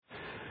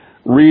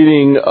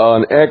reading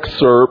an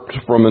excerpt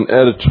from an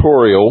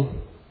editorial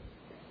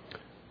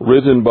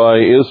written by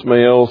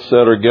Ismail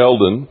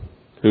Seder-Geldin,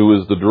 who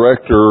is the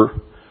director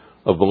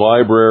of the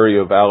Library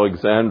of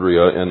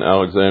Alexandria in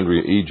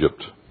Alexandria,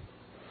 Egypt.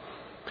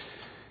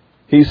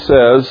 He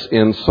says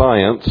in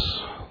Science,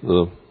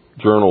 the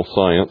journal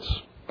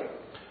Science,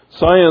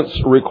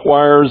 "Science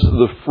requires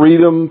the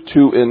freedom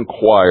to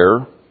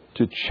inquire,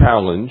 to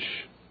challenge,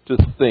 to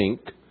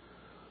think,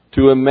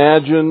 to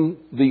imagine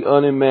the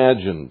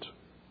unimagined.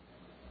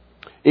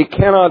 It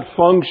cannot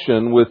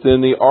function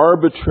within the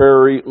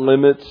arbitrary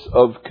limits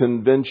of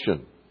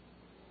convention,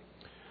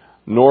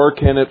 nor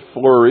can it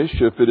flourish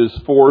if it is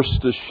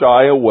forced to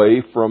shy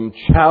away from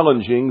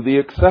challenging the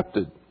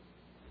accepted.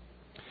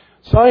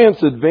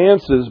 Science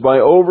advances by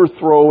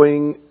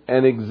overthrowing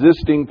an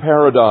existing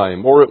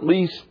paradigm, or at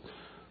least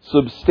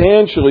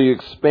substantially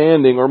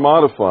expanding or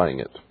modifying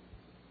it.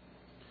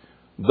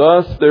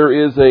 Thus, there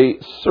is a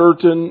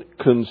certain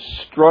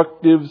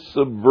constructive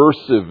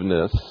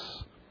subversiveness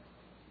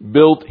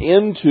built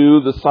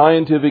into the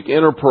scientific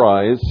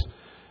enterprise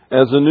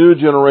as a new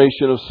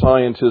generation of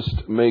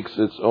scientists makes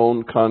its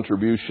own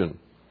contribution.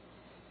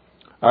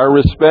 Our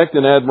respect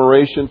and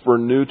admiration for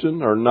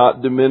Newton are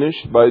not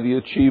diminished by the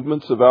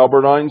achievements of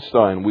Albert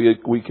Einstein.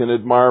 We can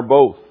admire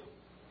both.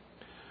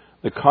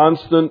 The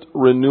constant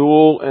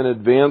renewal and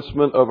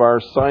advancement of our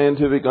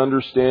scientific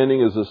understanding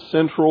is a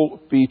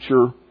central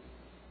feature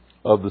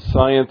of the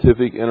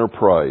scientific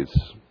enterprise.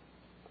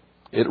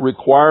 It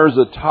requires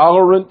a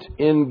tolerant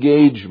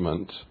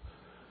engagement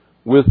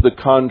with the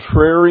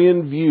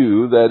contrarian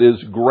view that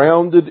is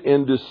grounded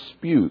in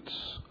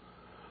disputes,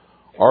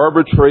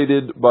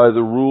 arbitrated by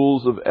the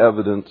rules of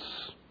evidence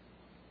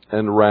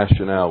and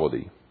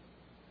rationality.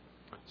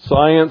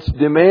 Science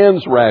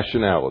demands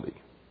rationality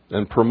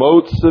and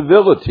promotes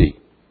civility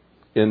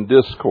in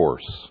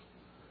discourse.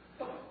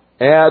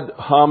 Ad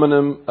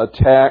hominem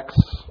attacks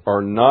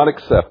are not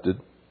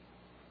accepted.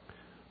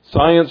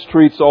 Science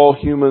treats all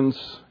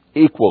humans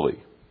equally.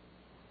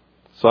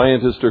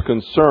 Scientists are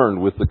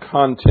concerned with the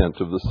content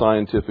of the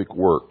scientific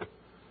work,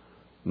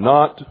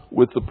 not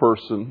with the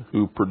person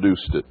who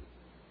produced it.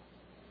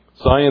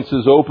 Science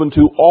is open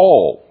to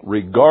all,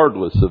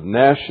 regardless of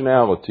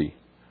nationality,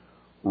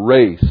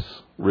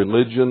 race,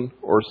 religion,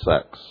 or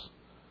sex.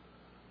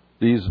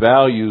 These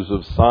values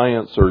of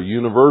science are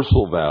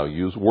universal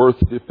values worth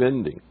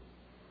defending,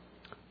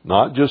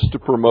 not just to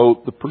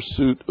promote the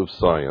pursuit of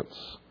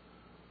science,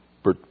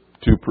 but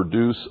to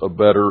produce a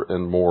better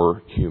and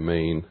more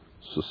humane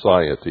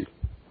society."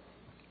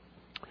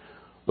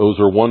 Those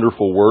are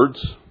wonderful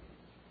words.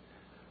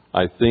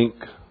 I think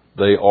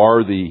they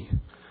are the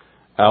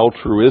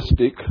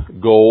altruistic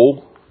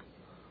goal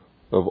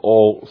of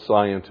all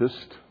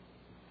scientists.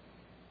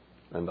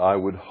 And I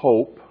would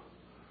hope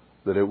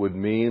that it would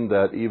mean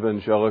that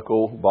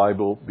evangelical,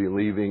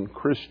 Bible-believing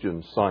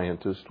Christian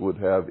scientists would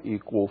have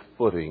equal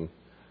footing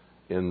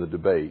in the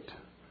debate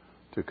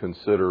to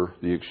consider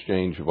the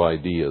exchange of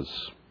ideas.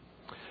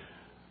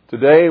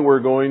 Today we're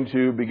going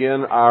to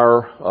begin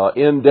our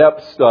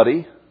in-depth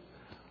study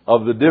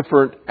of the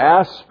different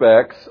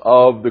aspects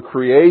of the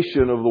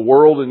creation of the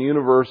world and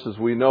universe as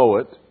we know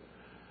it.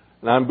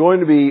 And I'm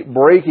going to be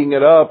breaking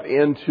it up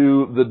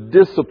into the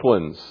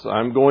disciplines.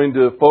 I'm going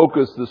to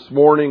focus this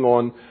morning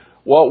on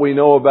what we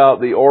know about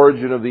the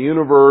origin of the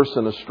universe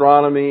and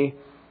astronomy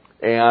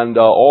and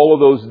all of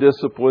those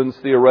disciplines,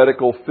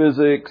 theoretical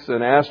physics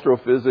and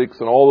astrophysics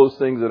and all those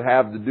things that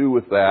have to do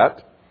with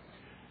that.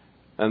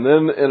 And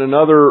then in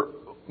another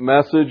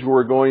message,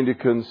 we're going to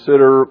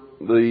consider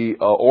the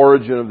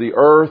origin of the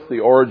earth,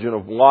 the origin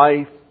of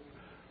life,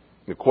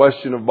 the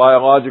question of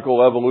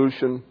biological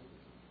evolution,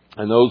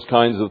 and those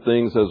kinds of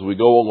things as we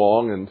go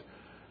along.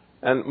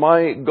 And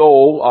my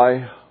goal,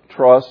 I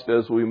trust,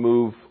 as we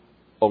move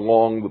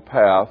along the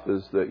path,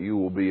 is that you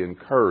will be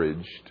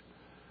encouraged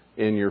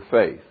in your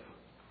faith.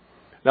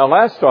 Now,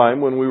 last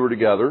time when we were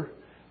together,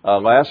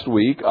 last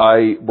week,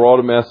 I brought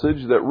a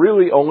message that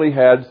really only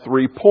had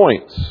 3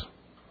 points.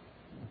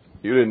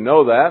 You didn't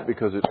know that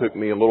because it took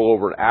me a little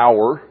over an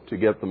hour to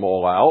get them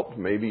all out.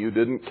 Maybe you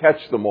didn't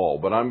catch them all,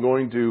 but I'm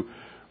going to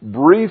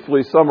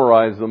briefly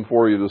summarize them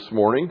for you this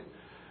morning.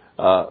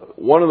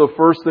 One of the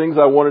first things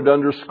I wanted to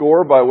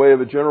underscore by way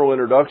of a general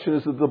introduction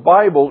is that the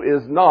Bible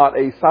is not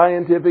a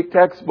scientific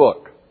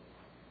textbook.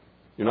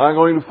 You're not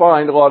going to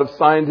find a lot of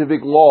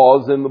scientific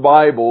laws in the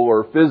Bible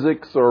or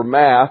physics or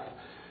math.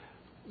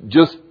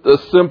 Just a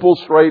simple,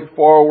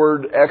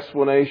 straightforward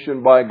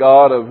explanation by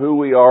God of who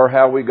we are,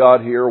 how we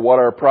got here, what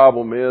our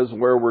problem is,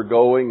 where we're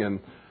going, and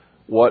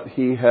what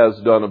He has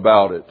done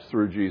about it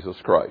through Jesus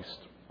Christ.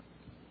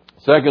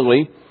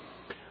 Secondly,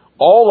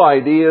 all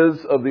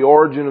ideas of the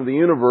origin of the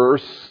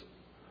universe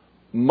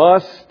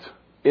must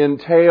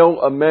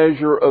entail a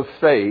measure of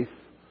faith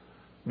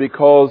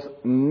because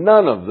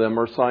none of them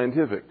are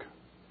scientific.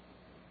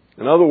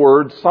 In other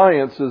words,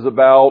 science is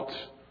about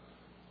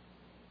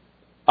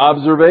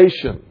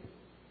observation.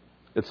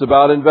 It's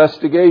about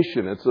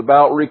investigation. It's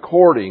about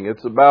recording.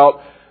 It's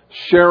about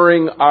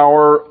sharing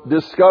our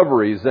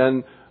discoveries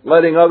and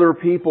letting other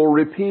people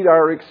repeat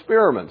our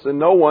experiments. And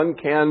no one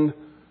can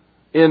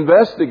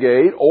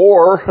investigate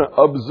or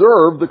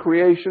observe the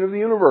creation of the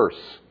universe.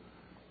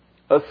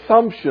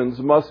 Assumptions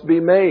must be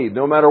made.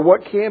 No matter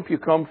what camp you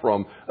come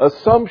from,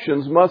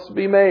 assumptions must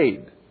be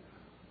made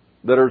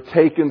that are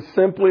taken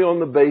simply on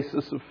the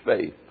basis of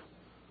faith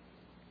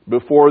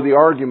before the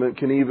argument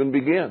can even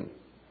begin.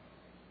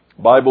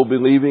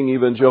 Bible-believing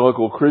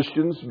evangelical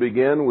Christians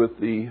begin with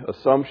the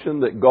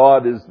assumption that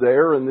God is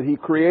there and that He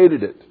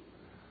created it.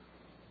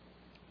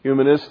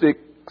 Humanistic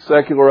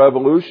secular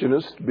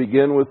evolutionists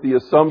begin with the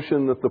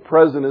assumption that the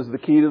present is the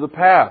key to the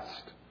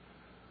past.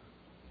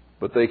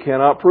 But they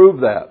cannot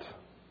prove that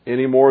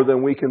any more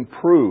than we can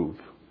prove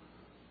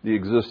the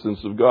existence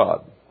of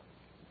God.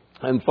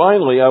 And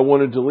finally, I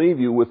wanted to leave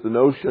you with the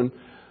notion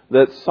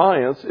that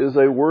science is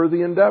a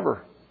worthy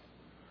endeavor,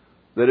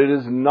 that it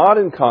is not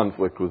in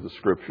conflict with the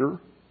Scripture.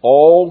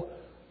 All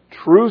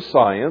true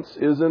science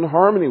is in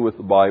harmony with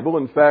the Bible.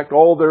 In fact,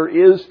 all there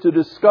is to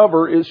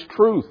discover is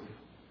truth.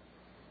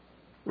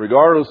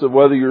 Regardless of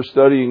whether you're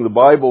studying the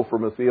Bible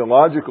from a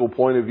theological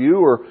point of view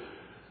or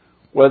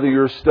whether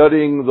you're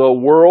studying the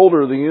world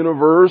or the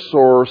universe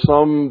or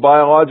some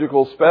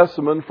biological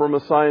specimen from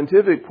a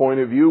scientific point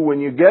of view, when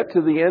you get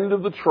to the end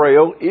of the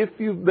trail, if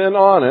you've been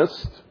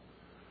honest,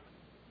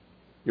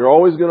 you're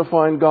always going to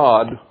find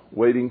God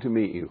waiting to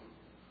meet you.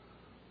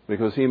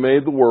 Because He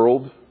made the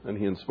world and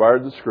He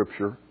inspired the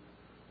Scripture,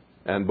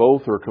 and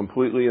both are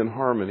completely in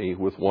harmony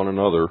with one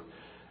another,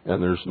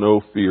 and there's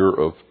no fear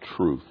of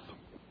truth.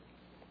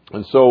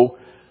 And so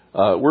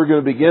we're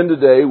going to begin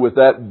today with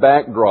that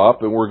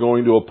backdrop, and we're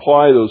going to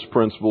apply those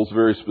principles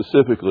very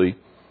specifically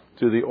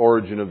to the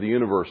origin of the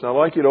universe. Now, I'd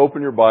like you to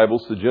open your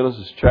Bibles to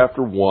Genesis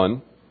chapter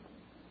 1.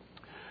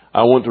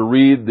 I want to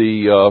read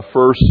the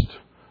first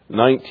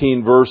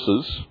 19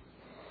 verses.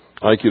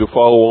 I'd like you to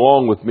follow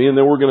along with me, and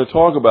then we're going to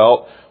talk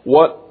about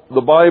what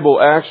the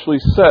Bible actually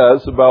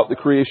says about the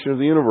creation of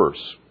the universe.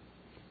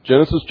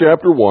 Genesis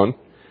chapter 1,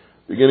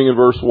 beginning in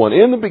verse 1.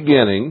 In the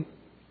beginning,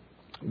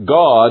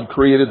 God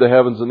created the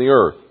heavens and the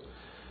earth.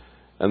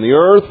 And the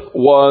earth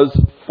was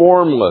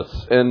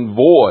formless and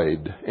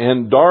void,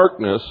 and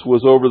darkness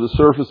was over the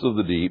surface of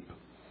the deep.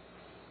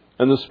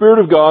 And the Spirit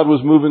of God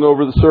was moving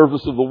over the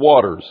surface of the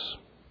waters.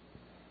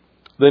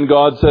 Then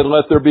God said,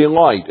 "Let there be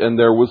light," and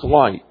there was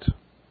light.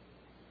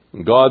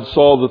 And God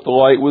saw that the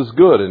light was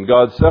good, and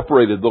God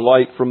separated the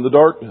light from the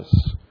darkness.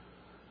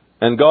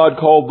 And God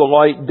called the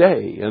light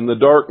day, and the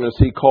darkness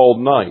He called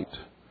night.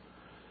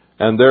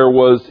 And there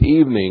was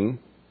evening,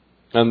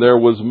 and there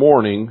was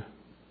morning,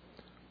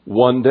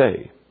 one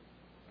day.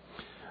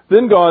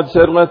 Then God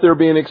said, "Let there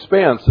be an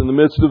expanse in the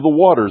midst of the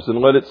waters,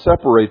 and let it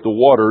separate the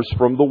waters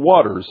from the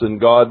waters." And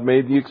God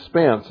made the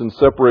expanse, and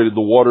separated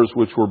the waters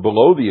which were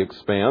below the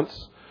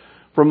expanse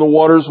from the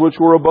waters which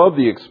were above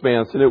the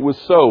expanse. And it was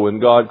so.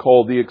 And God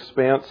called the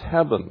expanse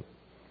heaven.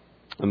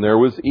 And there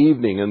was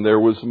evening, and there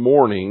was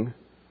morning,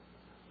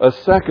 a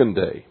second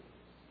day.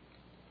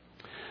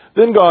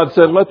 Then God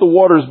said, "Let the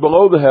waters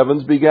below the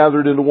heavens be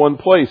gathered into one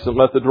place, and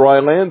let the dry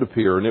land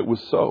appear." And it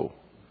was so.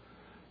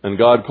 And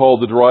God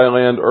called the dry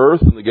land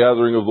earth, and the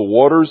gathering of the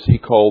waters He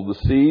called the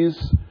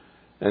seas.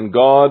 And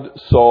God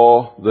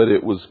saw that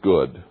it was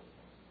good.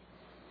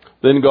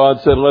 Then God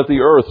said, "Let the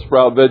earth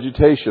sprout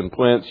vegetation,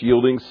 plants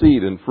yielding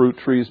seed, and fruit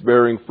trees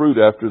bearing fruit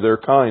after their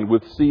kind,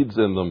 with seeds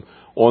in them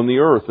on the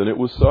earth." And it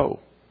was so.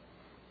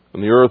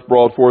 And the earth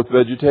brought forth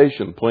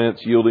vegetation,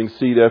 plants yielding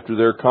seed after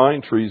their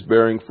kind, trees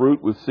bearing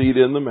fruit with seed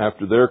in them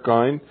after their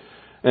kind.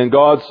 And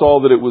God saw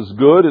that it was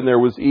good, and there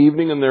was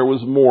evening, and there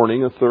was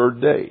morning, a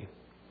third day.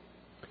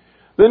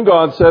 Then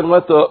God said,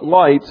 "Let the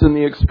lights in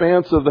the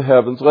expanse of the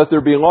heavens, let there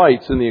be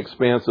lights in the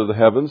expanse of the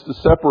heavens to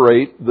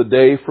separate the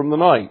day from the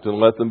night, and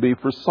let them be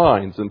for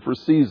signs and for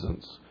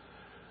seasons,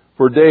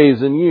 for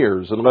days and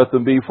years, and let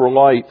them be for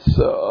lights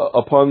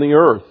upon the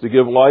earth, to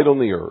give light on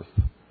the earth."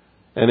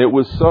 And it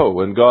was so.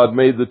 And God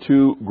made the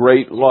two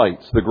great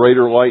lights, the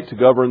greater light to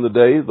govern the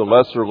day, the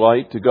lesser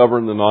light to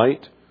govern the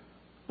night,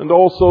 and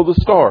also the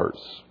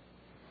stars.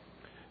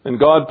 And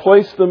God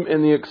placed them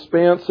in the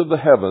expanse of the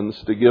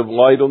heavens to give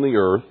light on the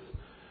earth,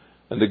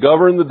 and to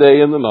govern the day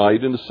and the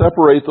night, and to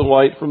separate the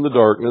light from the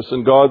darkness.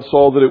 And God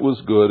saw that it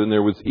was good, and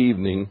there was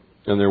evening,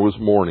 and there was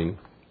morning,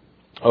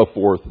 a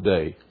fourth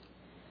day.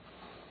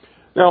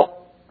 Now,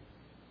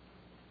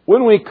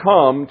 when we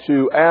come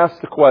to ask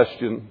the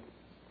question,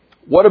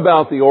 what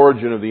about the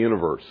origin of the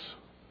universe?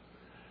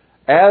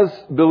 As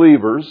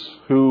believers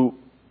who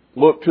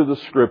look to the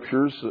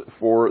Scriptures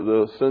for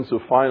the sense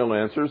of final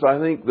answers, I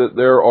think that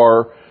there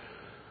are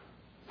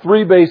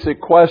three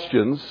basic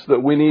questions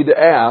that we need to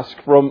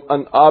ask from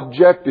an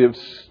objective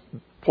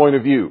point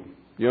of view.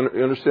 You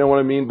understand what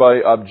I mean by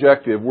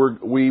objective?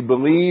 We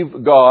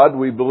believe God,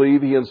 we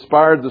believe He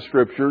inspired the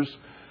Scriptures,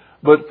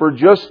 but for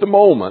just a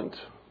moment,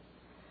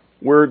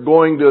 we're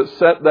going to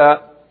set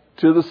that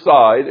to the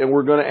side, and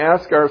we're going to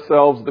ask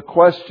ourselves the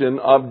question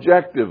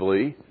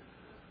objectively.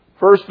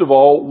 First of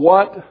all,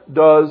 what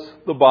does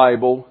the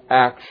Bible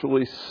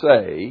actually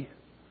say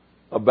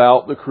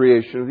about the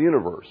creation of the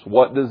universe?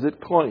 What does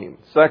it claim?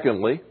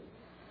 Secondly,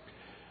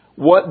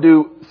 what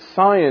do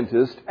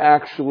scientists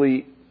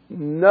actually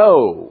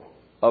know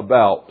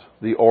about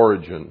the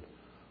origin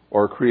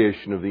or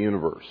creation of the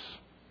universe?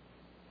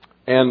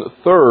 And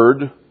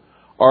third,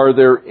 are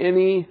there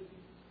any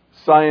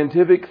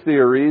scientific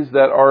theories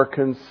that are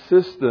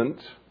consistent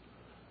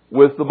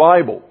with the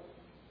Bible?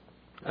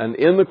 And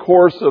in the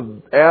course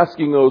of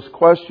asking those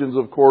questions,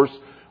 of course,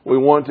 we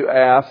want to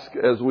ask,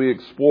 as we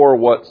explore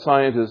what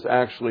scientists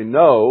actually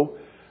know,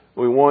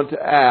 we want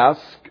to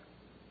ask,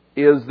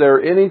 is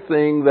there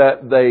anything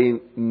that they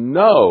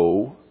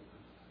know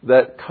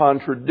that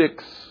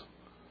contradicts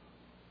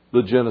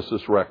the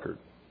Genesis record?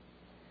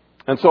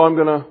 And so I'm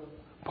going to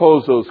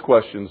pose those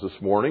questions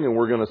this morning, and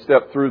we're going to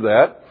step through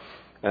that.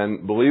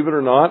 And believe it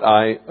or not,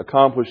 I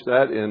accomplished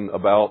that in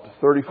about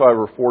 35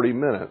 or 40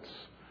 minutes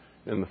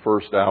in the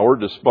first hour,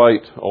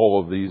 despite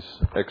all of these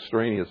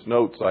extraneous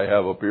notes I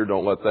have up here.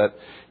 Don't let that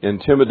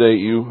intimidate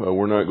you.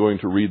 We're not going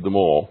to read them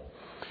all.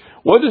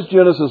 What does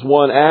Genesis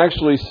 1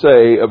 actually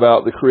say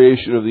about the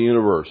creation of the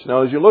universe?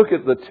 Now, as you look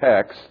at the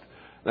text,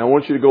 and I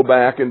want you to go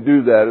back and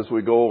do that as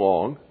we go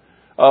along,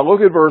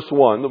 look at verse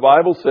 1. The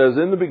Bible says,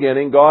 "In the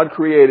beginning, God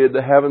created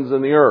the heavens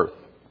and the earth."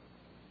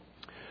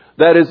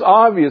 That is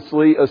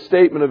obviously a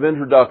statement of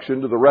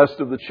introduction to the rest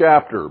of the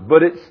chapter,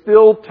 but it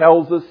still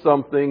tells us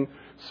something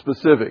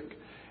specific.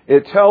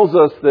 It tells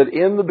us that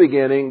in the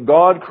beginning,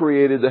 God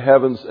created the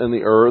heavens and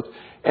the earth,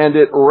 and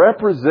it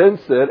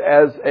represents it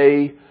as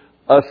a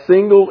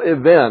single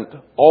event,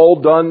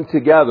 all done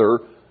together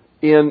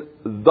in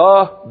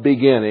the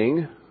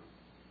beginning,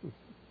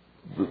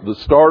 the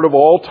start of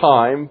all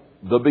time,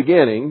 the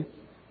beginning,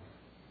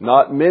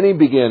 not many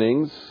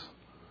beginnings,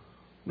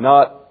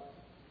 not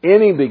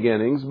any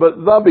beginnings,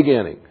 but the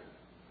beginning.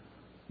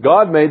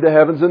 God made the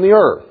heavens and the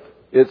earth.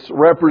 It's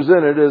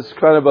represented as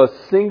kind of a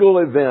single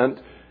event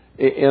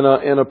in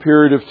a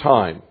period of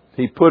time.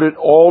 He put it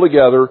all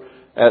together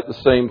at the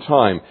same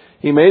time.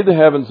 He made the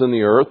heavens and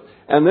the earth.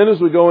 And then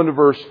as we go into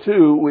verse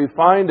 2, we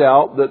find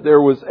out that there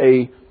was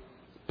a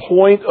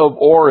point of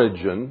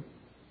origin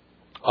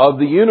of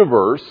the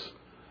universe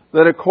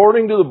that,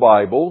 according to the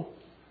Bible,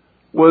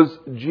 was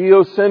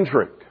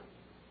geocentric.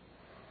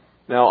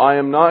 Now, I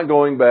am not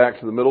going back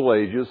to the Middle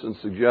Ages and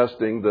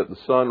suggesting that the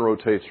sun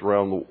rotates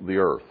around the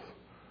earth.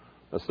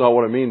 That's not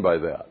what I mean by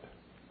that.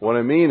 What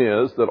I mean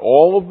is that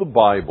all of the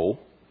Bible,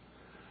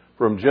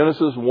 from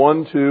Genesis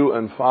 1, 2,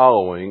 and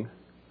following,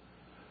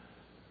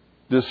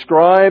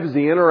 describes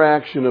the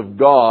interaction of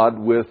God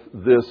with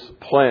this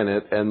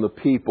planet and the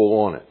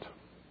people on it.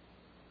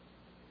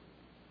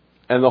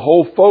 And the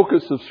whole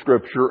focus of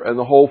Scripture and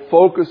the whole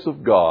focus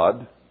of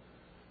God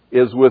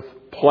is with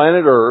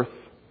planet Earth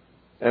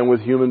and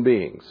with human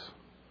beings.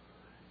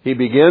 He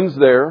begins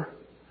there,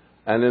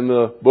 and in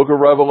the book of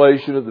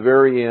Revelation at the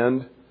very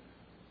end,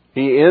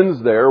 He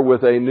ends there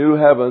with a new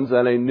heavens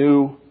and a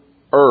new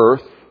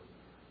earth.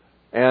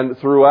 And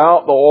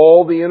throughout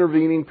all the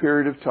intervening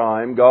period of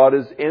time, God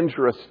is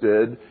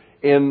interested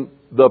in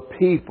the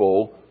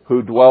people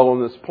who dwell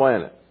on this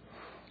planet.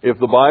 If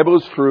the Bible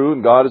is true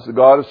and God is the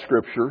God of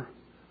Scripture,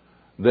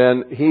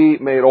 then He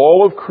made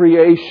all of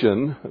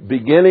creation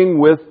beginning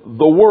with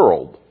the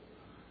world.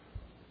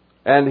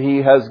 And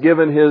He has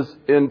given His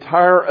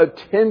entire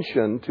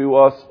attention to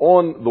us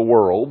on the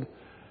world.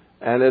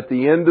 And at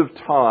the end of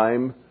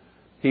time,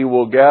 He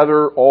will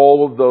gather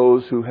all of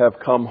those who have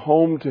come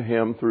home to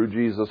Him through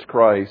Jesus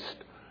Christ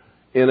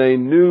in a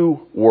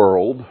new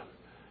world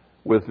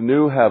with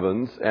new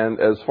heavens. And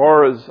as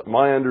far as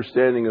my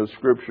understanding of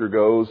Scripture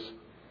goes,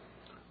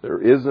 there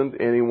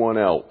isn't anyone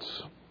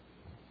else.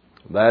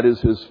 That is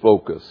His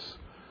focus.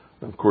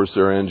 Of course,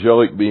 there are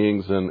angelic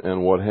beings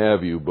and what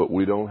have you, but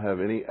we don't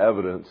have any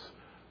evidence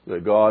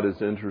that God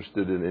is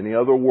interested in any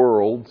other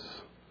worlds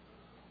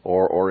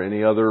or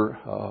any other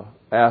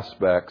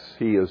aspects.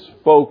 He is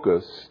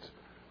focused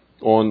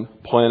on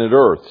planet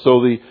Earth.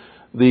 So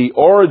the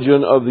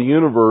origin of the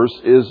universe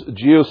is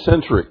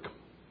geocentric.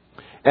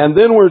 And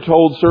then we're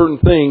told certain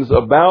things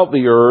about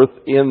the earth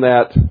in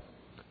that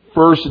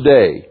first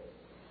day.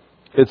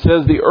 It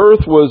says the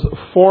earth was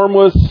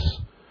formless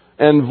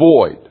and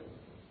void.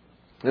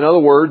 In other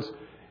words,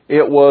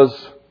 it was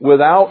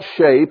without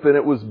shape and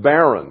it was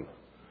barren.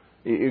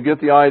 You get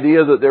the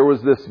idea that there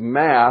was this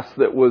mass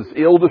that was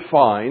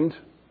ill-defined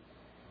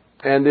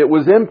and it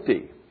was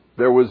empty.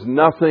 There was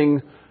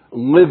nothing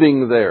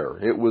living there.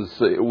 It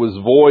was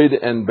void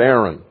and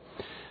barren.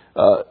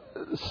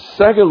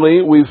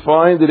 Secondly, we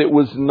find that it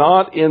was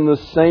not in the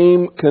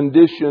same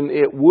condition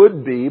it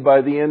would be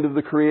by the end of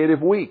the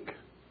creative week.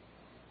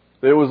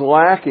 It was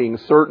lacking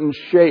certain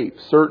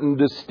shapes, certain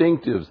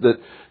distinctives that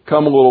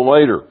come a little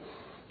later.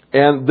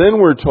 And then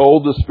we're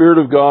told the Spirit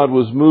of God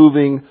was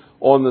moving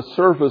on the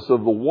surface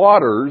of the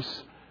waters,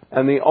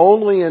 and the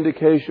only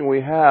indication we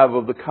have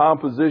of the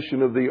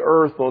composition of the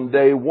earth on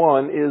day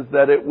one is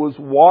that it was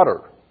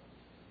water.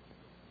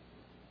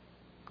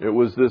 It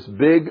was this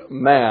big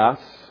mass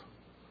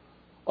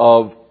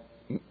of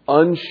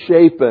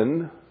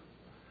unshapen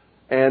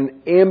and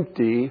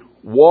empty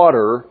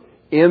water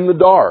in the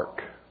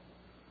dark,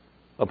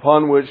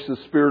 upon which the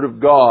Spirit of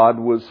God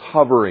was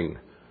hovering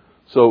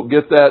So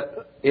get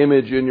that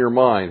image in your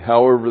mind,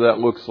 however that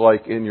looks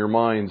like in your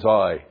mind's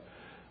eye.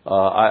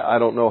 I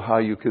don't know how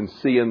you can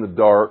see in the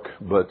dark,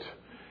 but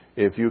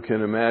if you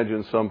can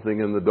imagine something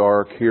in the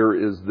dark, here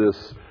is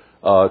this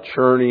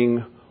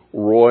churning,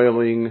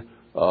 roiling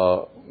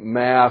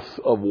mass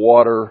of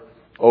water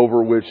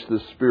over which the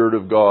Spirit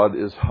of God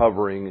is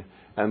hovering.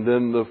 And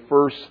then the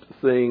first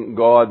thing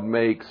God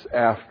makes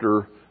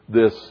after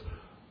this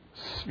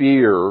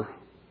sphere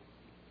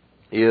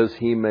is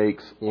He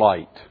makes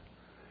light.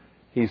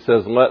 He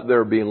says, "Let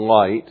there be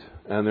light,"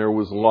 and there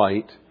was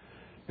light.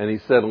 And He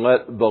said,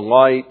 "Let the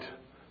light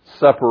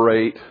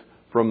separate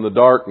from the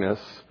darkness,"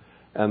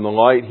 and the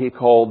light He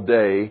called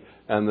day,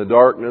 and the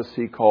darkness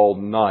He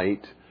called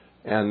night.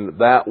 And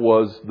that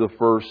was the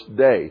first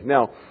day.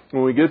 Now,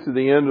 when we get to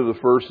the end of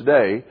the first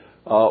day,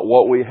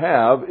 what we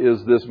have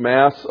is this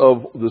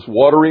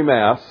watery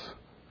mass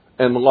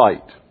and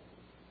light.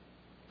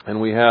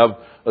 And we have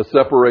a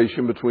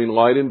separation between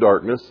light and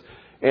darkness.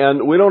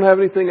 And we don't have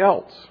anything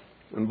else.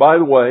 And by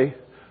the way,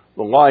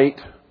 the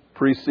light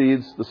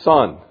precedes the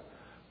sun.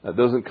 That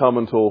doesn't come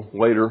until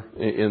later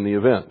in the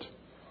event.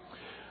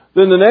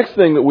 Then the next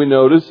thing that we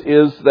notice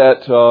is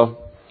that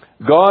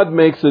God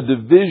makes a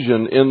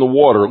division in the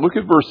water. Look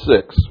at verse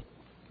 6.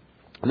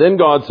 Then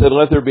God said,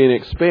 "Let there be an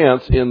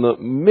expanse in the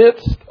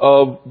midst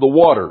of the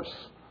waters."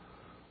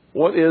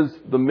 What is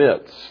the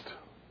midst?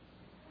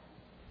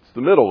 It's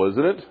the middle,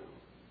 isn't it?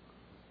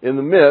 In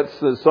the midst,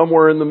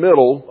 somewhere in the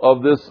middle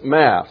of this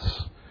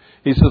mass.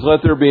 He says,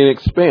 "Let there be an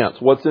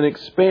expanse." What's an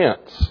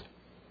expanse?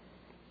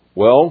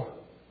 Well,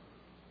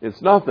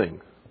 it's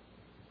nothing,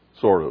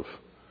 sort of.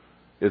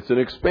 It's an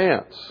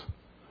expanse.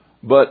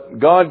 But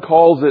God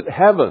calls it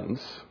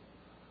heavens.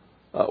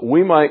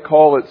 We might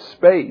call it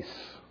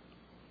space.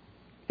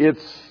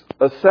 It's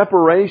a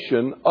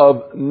separation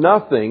of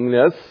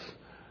nothingness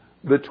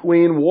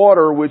between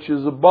water which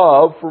is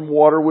above from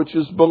water which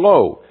is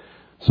below.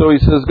 So He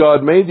says,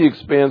 God made the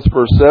expanse,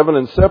 verse 7,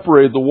 and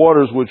separated the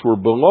waters which were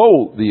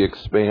below the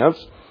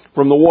expanse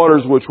from the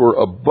waters which were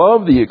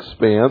above the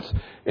expanse.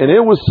 And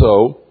it was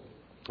so.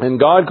 And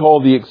God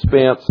called the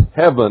expanse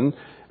heaven.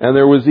 And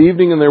there was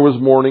evening and there was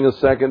morning, a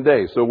second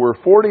day. So we're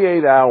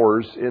 48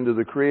 hours into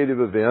the creative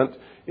event,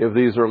 if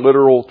these are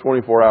literal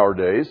 24-hour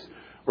days.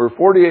 We're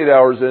 48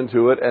 hours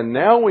into it, and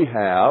now we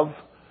have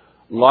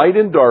light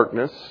and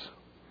darkness.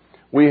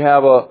 We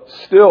have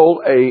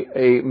still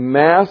a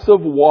mass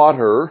of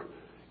water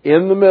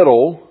in the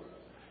middle,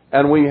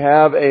 and we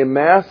have a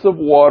mass of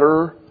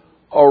water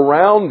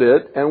around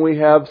it, and we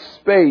have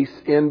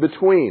space in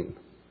between.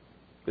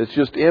 It's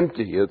just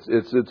empty.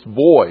 It's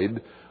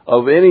void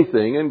of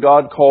anything, and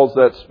God calls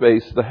that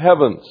space the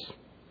heavens.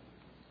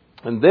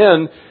 And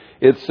then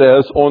it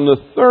says, on the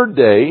third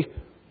day,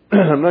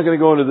 I'm not going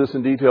to go into this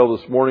in detail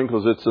this morning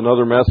because it's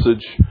another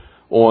message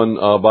on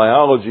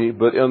biology,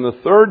 but on the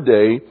third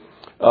day,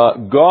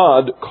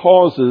 God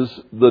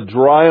causes the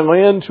dry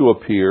land to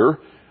appear.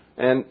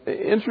 And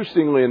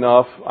interestingly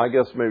enough, I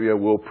guess maybe I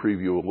will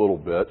preview a little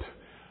bit.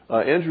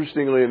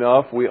 Interestingly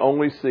enough, we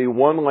only see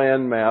one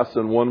land mass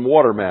and one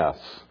water mass.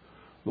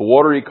 The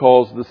water He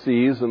calls the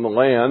seas, and the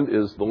land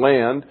is the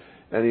land,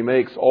 and He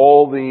makes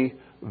all the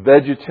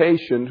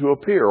vegetation to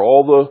appear,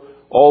 all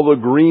the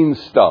green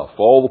stuff,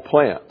 all the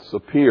plants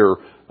appear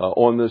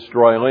on this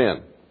dry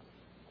land.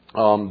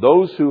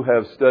 Those who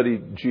have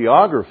studied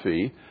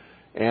geography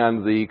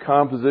and the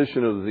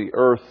composition of the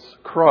Earth's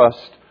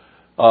crust,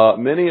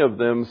 many of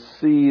them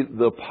see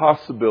the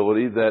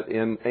possibility that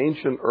in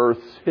ancient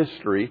Earth's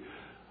history,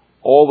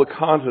 all the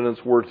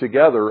continents were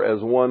together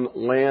as one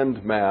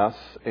land mass,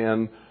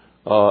 and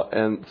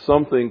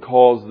something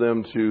caused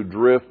them to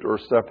drift or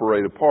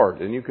separate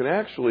apart. And you can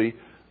actually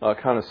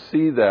kind of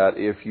see that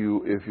if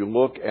you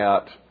look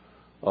at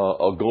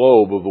a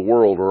globe of the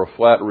world or a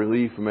flat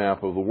relief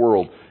map of the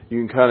world.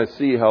 You can kind of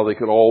see how they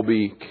could all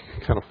be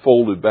kind of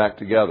folded back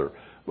together.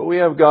 But we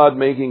have God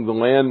making the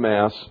land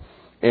mass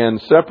and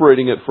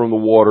separating it from the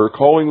water,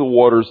 calling the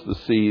waters the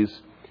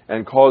seas,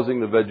 and causing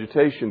the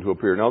vegetation to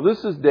appear. Now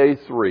this is day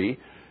 3,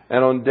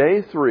 and on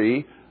day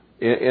 3,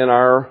 in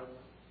our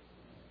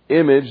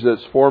image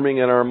that's forming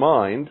in our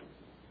mind,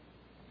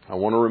 I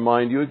want to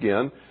remind you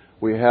again,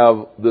 we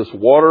have this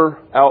water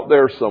out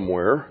there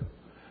somewhere.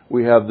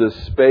 We have this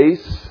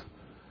space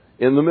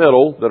in the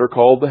middle that are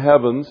called the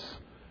heavens.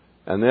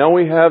 And now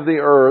we have the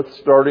earth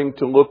starting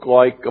to look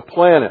like a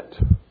planet.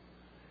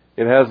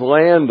 It has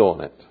land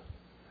on it.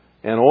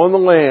 And on the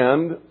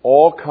land,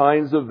 all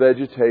kinds of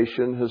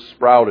vegetation has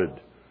sprouted.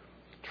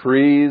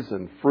 Trees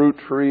and fruit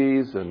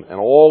trees and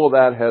all of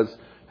that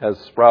has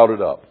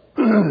sprouted up.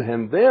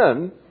 And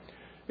then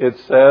it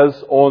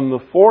says on the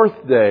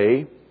 4th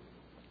day,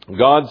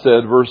 God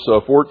said, verse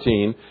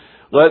 14,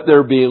 "Let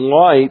there be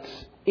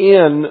lights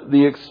in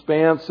the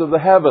expanse of the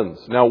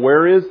heavens." Now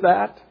where is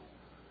that?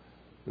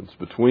 It's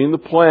between the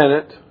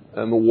planet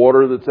and the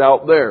water that's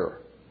out there.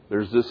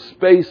 There's this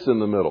space in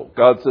the middle.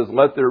 God says,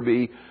 let there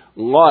be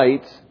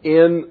lights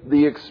in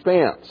the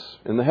expanse,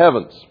 in the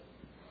heavens.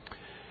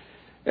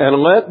 "And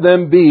let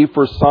them be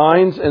for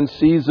signs and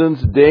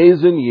seasons,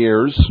 days and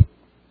years,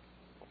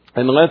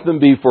 And let them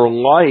be for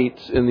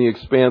lights in the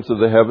expanse of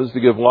the heavens, to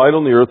give light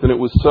on the earth. And it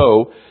was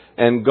so.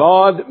 And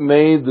God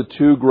made the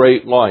two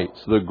great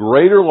lights, the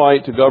greater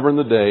light to govern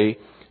the day,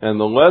 and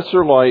the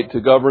lesser light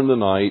to govern the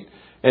night.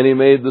 And He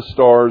made the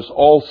stars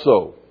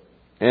also.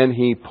 And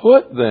He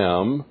put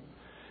them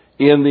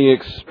in the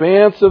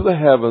expanse of the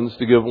heavens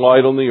to give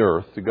light on the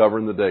earth, to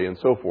govern the day, and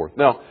so forth.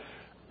 Now,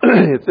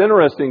 it's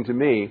interesting to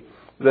me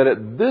that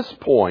at this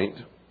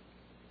point,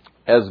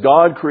 as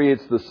God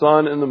creates the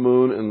sun and the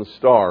moon and the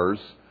stars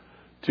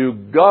to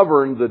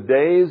govern the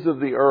days of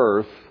the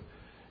earth,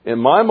 in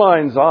my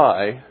mind's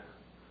eye,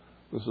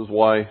 this is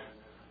why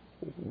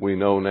we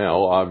know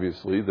now,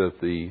 obviously,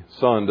 that the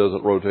sun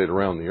doesn't rotate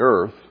around the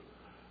earth,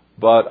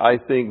 but I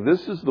think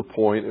this is the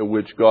point at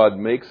which God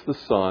makes the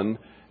sun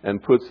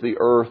and puts the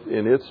earth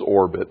in its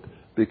orbit,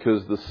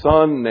 because the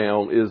sun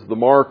now is the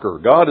marker.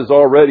 God has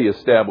already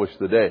established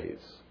the days,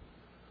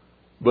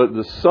 but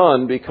the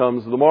sun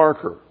becomes the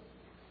marker.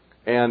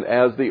 And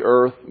as the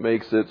earth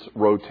makes its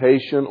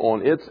rotation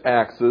on its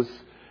axis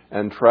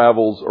and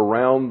travels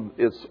around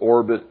its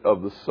orbit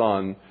of the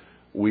sun,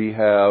 we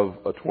have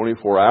a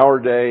 24-hour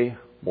day,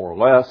 more or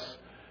less,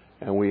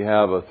 and we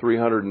have a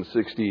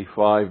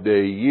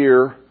 365-day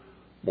year,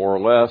 more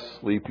or less.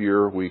 Leap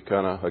year, we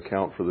kind of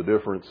account for the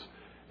difference.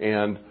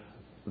 And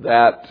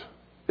that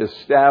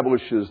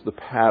establishes the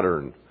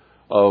pattern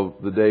of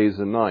the days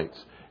and nights.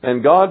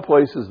 And God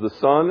places the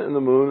sun and the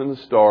moon and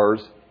the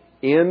stars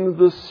in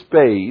the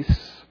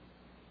space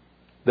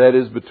that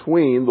is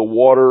between the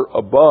water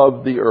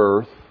above the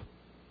earth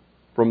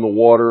from the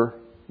water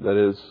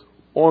that is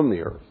on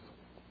the earth.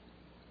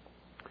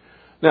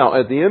 Now,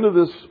 at the end of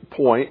this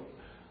point,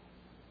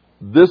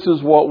 this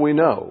is what we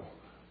know.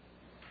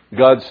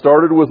 God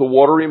started with a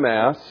watery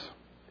mass.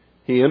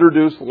 He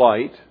introduced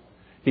light.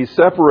 He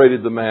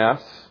separated the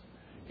mass.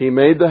 He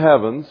made the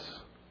heavens.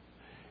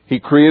 He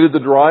created the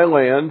dry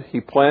land. He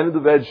planted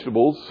the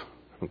vegetables.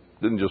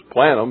 Didn't just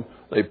plant them.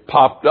 They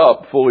popped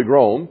up fully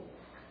grown.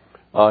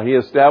 He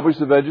established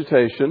the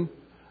vegetation.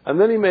 And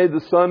then He made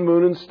the sun,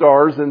 moon, and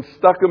stars and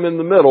stuck them in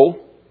the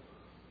middle,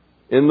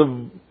 in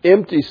the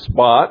empty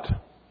spot.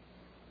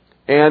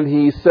 And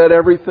He set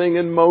everything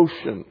in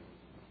motion.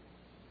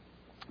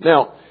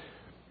 Now,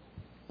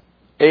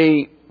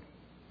 a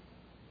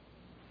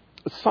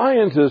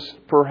scientist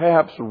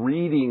perhaps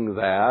reading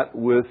that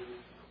with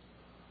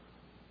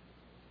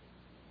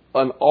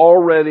an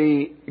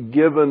already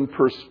given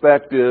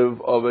perspective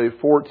of a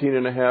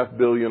 14.5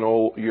 billion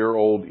year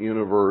old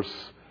universe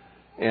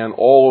and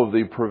all of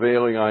the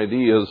prevailing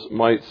ideas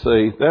might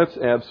say, that's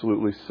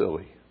absolutely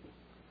silly.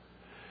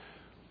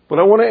 But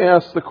I want to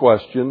ask the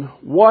question,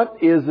 what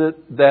is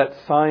it that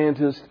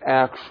scientists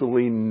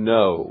actually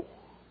know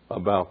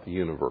about the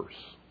universe?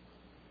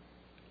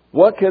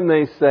 What can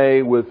they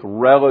say with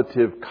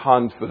relative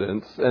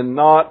confidence and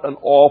not an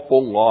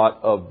awful lot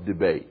of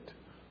debate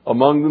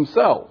among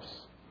themselves?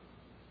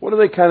 What do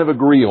they kind of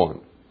agree on?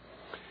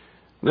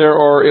 There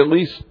are at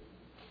least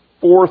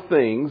 4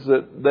 things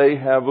that they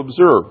have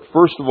observed.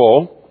 First of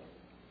all,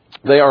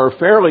 they are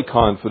fairly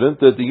confident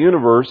that the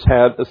universe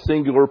had a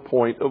singular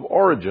point of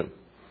origin.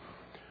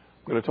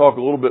 I'm going to talk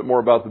a little bit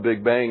more about the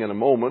Big Bang in a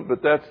moment,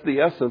 but that's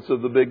the essence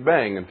of the Big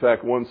Bang. In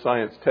fact, one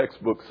science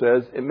textbook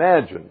says,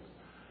 imagine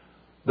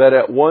that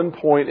at one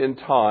point in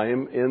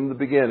time in the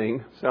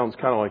beginning, sounds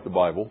kind of like the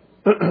Bible,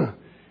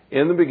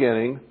 in the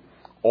beginning,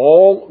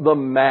 all the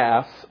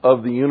mass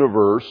of the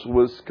universe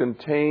was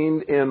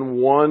contained in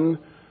one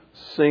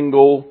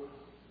single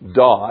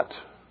dot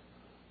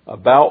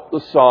about the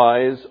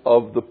size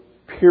of the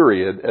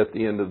period at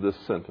the end of this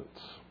sentence.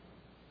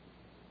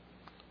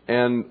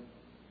 And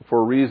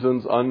for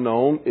reasons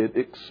unknown, it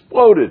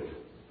exploded.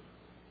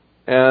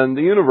 And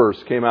the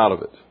universe came out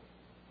of it.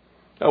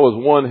 That was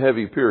one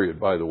heavy period,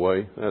 by the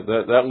way.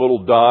 That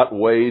little dot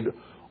weighed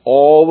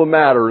all the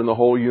matter in the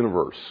whole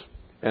universe.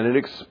 And it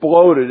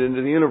exploded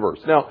into the universe.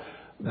 Now,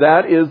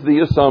 that is the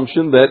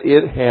assumption that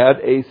it had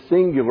a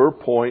singular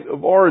point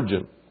of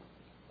origin.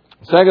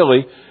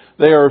 Secondly,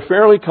 they are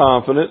fairly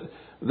confident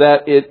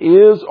that it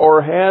is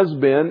or has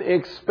been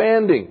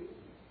expanding.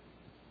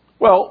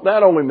 Well,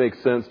 that only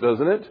makes sense,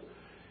 doesn't it?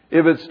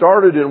 If it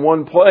started in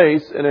one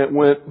place and it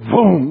went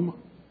boom,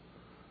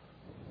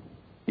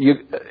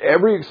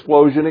 every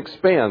explosion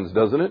expands,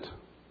 doesn't it?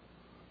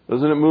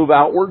 Doesn't it move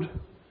outward?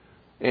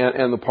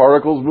 And the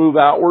particles move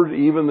outward.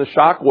 Even the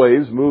shock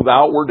waves move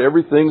outward.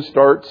 Everything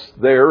starts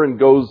there and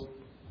goes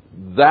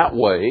that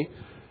way.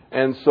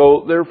 And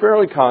so they're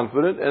fairly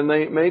confident, and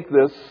they make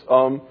this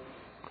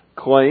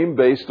claim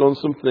based on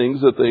some things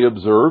that they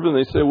observe. And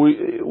they say,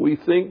 we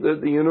think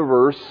that the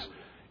universe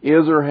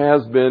is or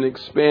has been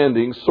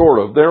expanding, sort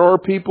of. There are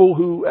people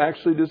who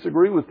actually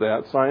disagree with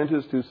that.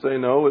 Scientists who say,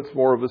 no, it's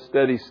more of a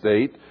steady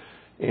state.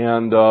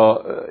 And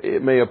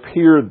it may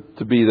appear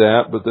to be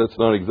that, but that's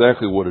not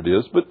exactly what it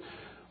is. But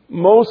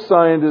most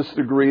scientists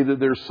agree that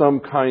there's some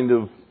kind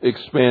of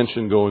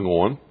expansion going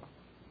on.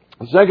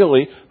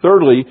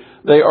 Thirdly,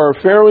 they are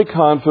fairly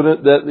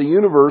confident that the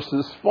universe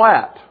is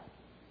flat.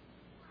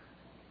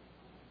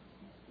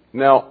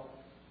 Now,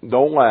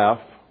 don't laugh.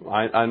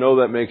 I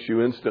know that makes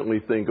you instantly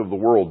think of the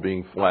world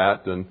being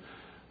flat, and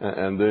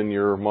then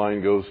your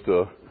mind goes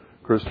to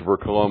Christopher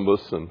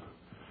Columbus and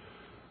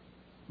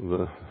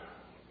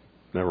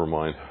never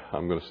mind.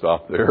 I'm going to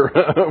stop there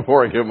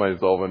before I get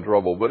myself in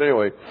trouble. But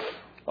anyway,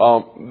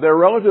 they're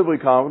relatively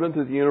confident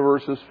that the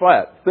universe is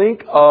flat.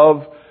 Think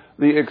of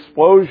the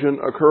explosion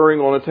occurring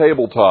on a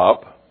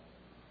tabletop,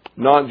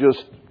 not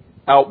just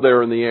out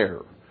there in the air.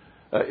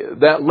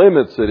 That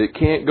limits it. It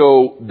can't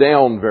go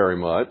down very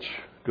much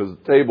because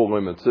the table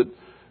limits it.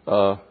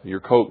 Your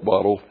Coke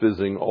bottle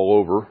fizzing all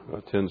over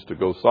tends to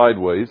go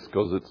sideways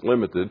because it's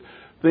limited.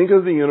 Think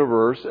of the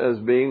universe as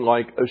being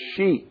like a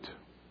sheet.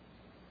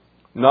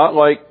 Not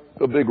like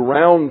a big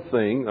round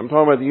thing. I'm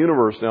talking about the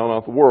universe now,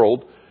 not the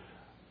world.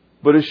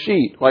 But a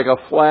sheet, like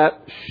a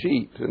flat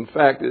sheet. In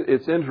fact,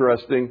 it's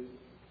interesting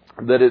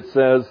that it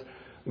says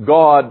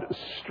God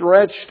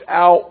stretched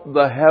out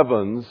the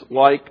heavens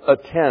like a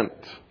tent.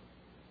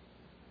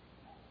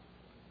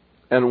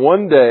 And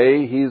one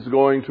day He's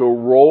going to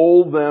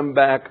roll them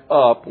back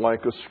up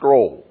like a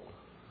scroll.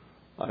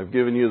 I've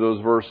given you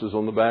those verses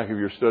on the back of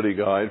your study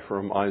guide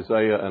from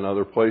Isaiah and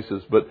other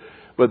places. But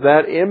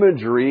that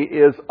imagery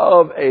is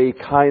of a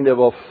kind of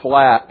a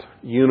flat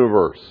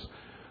universe.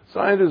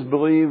 Scientists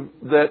believe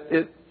that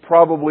it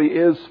probably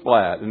is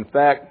flat. In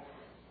fact,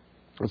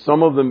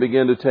 some of them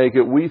begin to take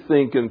it, we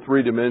think in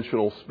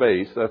three-dimensional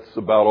space. That's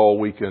about all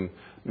we can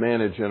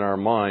manage in our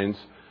minds.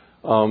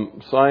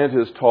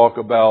 Scientists talk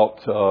about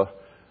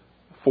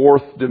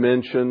fourth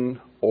dimension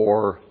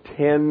or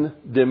 10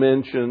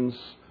 dimensions.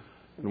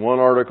 In one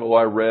article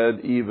I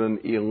read, even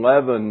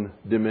 11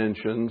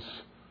 dimensions,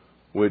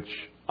 which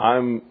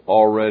I'm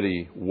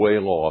already way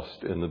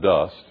lost in the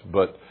dust.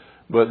 But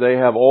they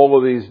have all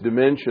of these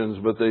dimensions,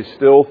 but they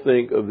still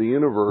think of the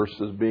universe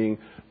as being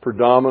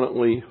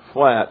predominantly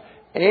flat.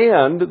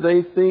 And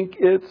they think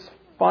it's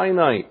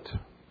finite.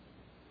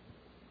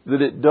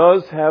 That it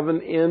does have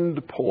an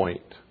end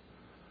point.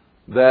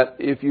 That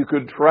if you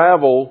could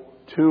travel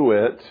to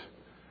it,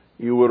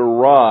 you would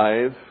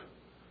arrive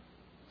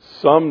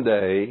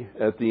someday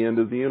at the end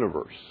of the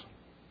universe.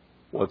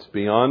 What's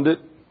beyond it?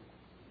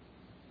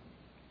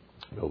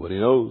 Nobody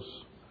knows.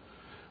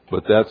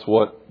 But that's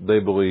what they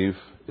believe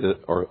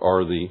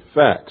are the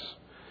facts.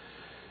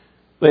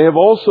 They have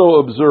also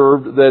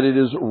observed that it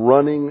is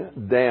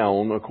running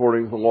down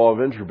according to the law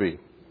of entropy,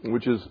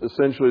 which is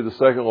essentially the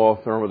second law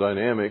of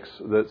thermodynamics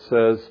that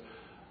says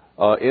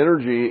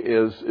energy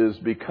is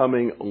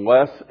becoming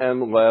less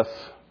and less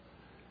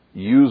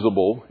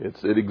usable.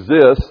 It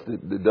exists.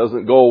 It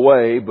doesn't go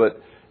away,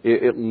 but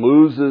it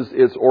loses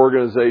its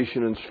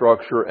organization and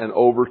structure, and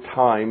over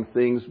time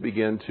things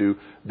begin to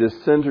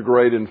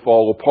disintegrate and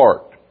fall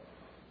apart.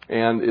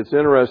 And it's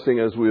interesting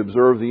as we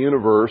observe the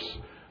universe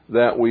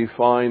that we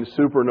find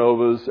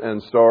supernovas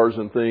and stars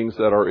and things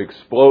that are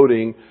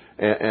exploding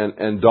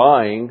and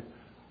dying.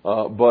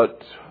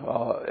 But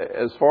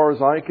as far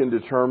as I can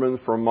determine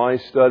from my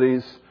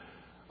studies,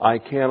 I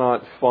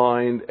cannot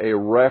find a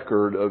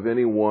record of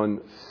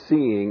anyone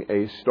seeing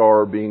a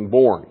star being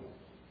born.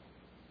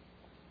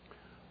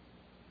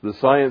 The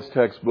science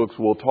textbooks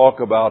will talk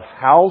about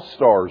how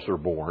stars are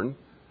born,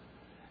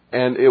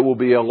 and it will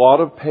be a lot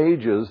of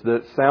pages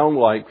that sound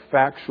like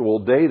factual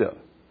data.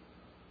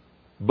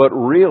 But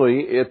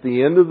really, at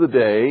the end of the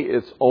day,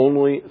 it's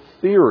only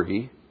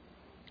theory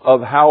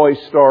of how a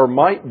star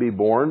might be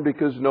born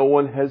because no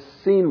one has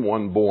seen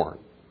one born.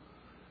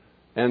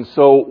 And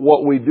so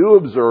what we do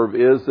observe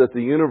is that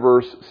the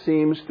universe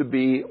seems to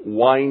be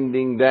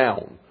winding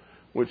down,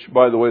 which,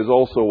 by the way, is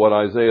also what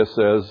Isaiah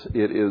says,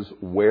 it is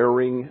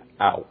wearing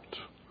out.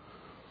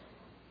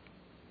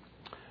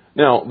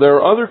 Now, there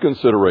are other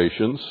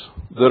considerations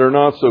that are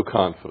not so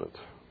confident.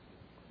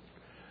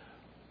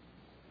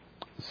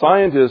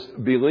 Scientists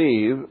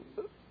believe,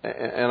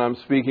 and I'm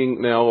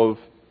speaking now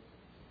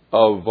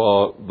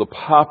of the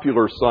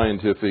popular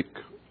scientific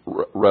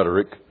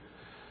rhetoric,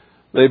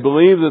 they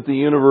believe that the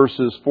universe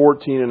is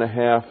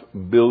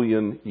 14.5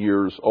 billion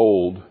years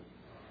old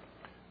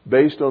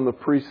based on the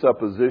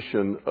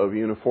presupposition of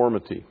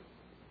uniformity.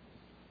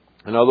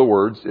 In other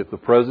words, if the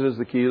present is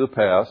the key to the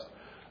past,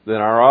 then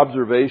our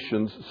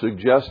observations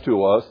suggest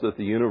to us that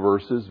the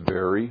universe is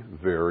very,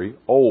 very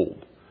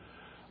old.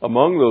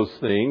 Among those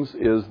things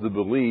is the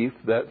belief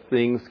that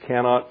things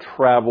cannot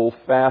travel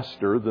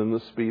faster than the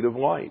speed of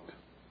light.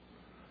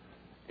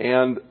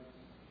 And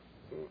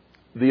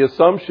the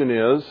assumption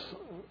is,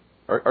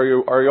 are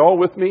you all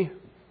with me?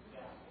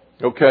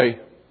 Okay.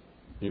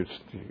 You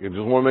just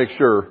want to make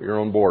sure you're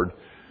on board.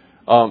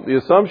 The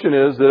assumption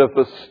is that if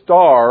a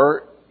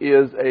star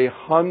is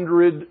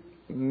 100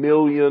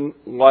 million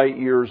light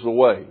years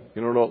away,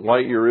 you know what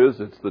light year is?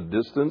 It's the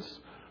distance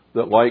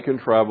that light can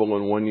travel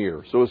in 1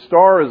 year. So a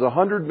star is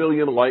 100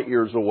 million light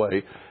years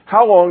away.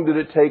 How long did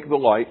it take the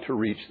light to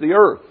reach the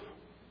Earth?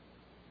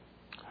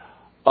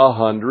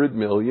 100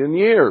 million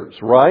years,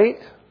 right?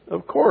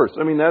 Of course.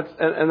 I mean,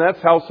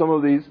 that's how some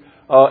of these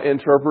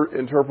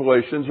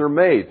interpolations are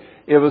made.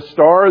 If a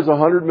star is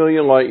 100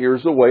 million light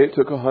years away, it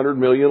took 100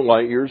 million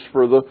light years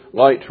for the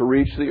light to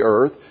reach the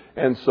Earth.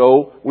 And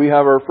so we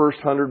have our first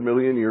 100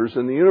 million years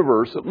in the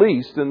universe at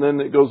least, and then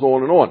it goes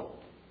on and on.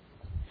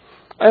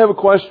 I have a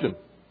question.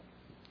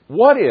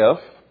 What if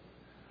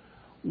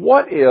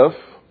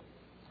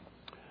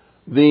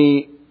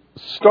the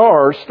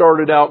star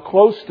started out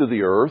close to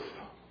the earth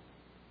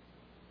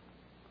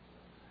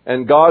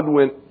and God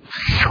went,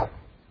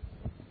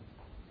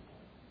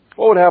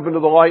 what would happen to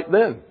the light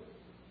then?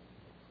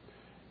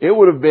 It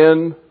would have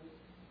been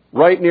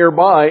right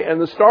nearby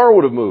and the star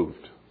would have moved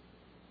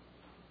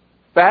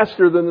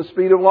faster than the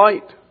speed of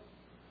light,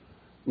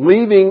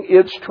 leaving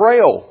its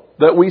trail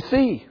that we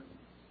see.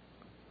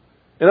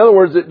 In other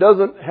words, it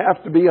doesn't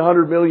have to be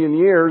 100 million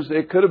years.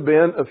 It could have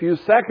been a few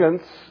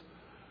seconds.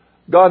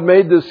 God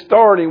made this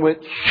star and He went,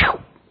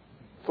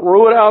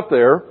 threw it out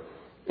there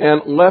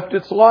and left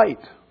its light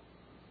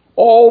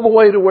all the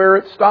way to where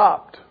it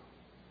stopped.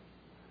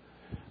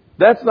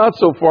 That's not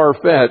so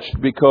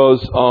far-fetched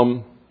because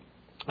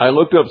I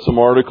looked up some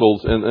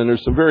articles and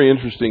there's some very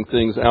interesting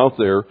things out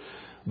there.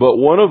 But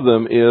one of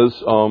them is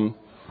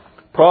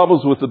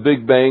problems with the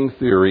Big Bang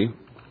Theory.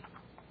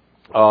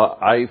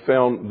 I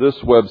found this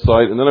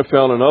website, and then I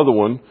found another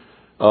one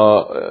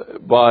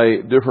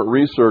by different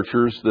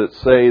researchers that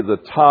say the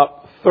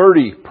top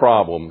 30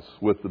 problems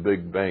with the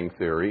Big Bang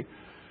Theory.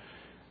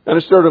 And I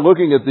started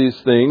looking at these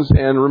things,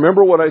 and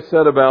remember what I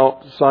said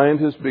about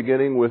scientists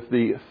beginning with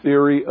the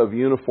theory of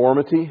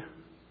uniformity?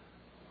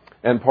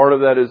 And part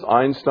of that is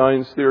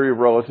Einstein's theory of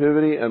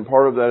relativity, and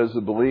part of that is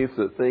the belief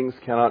that things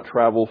cannot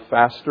travel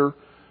faster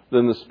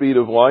than the speed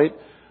of light.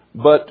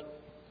 But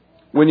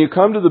when you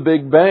come to the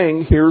Big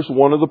Bang, here's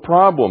one of the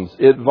problems.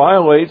 It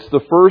violates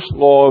the first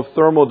law of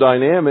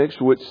thermodynamics,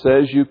 which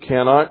says you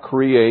cannot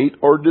create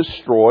or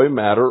destroy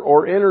matter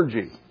or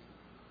energy.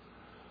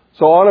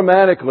 So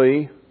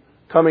automatically,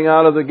 coming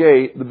out of the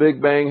gate, the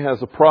Big Bang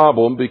has a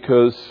problem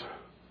because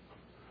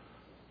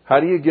how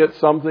do you get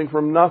something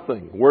from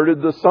nothing? Where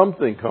did the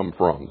something come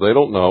from? They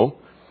don't know.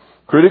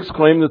 Critics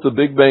claim that the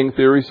Big Bang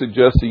Theory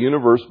suggests the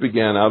universe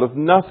began out of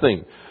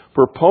nothing.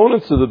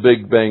 Proponents of the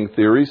Big Bang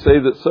Theory say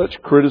that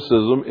such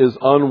criticism is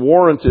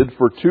unwarranted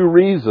for two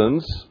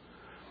reasons.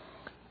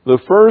 The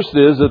first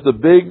is that the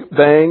Big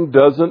Bang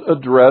doesn't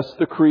address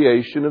the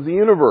creation of the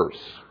universe.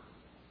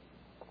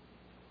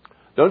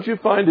 Don't you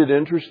find it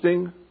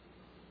interesting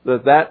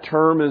that that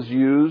term is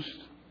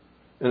used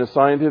in a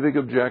scientific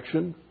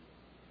objection?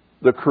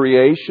 The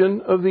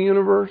creation of the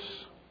universe?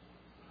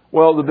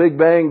 Well, the Big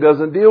Bang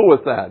doesn't deal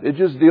with that. It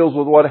just deals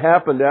with what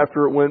happened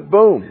after it went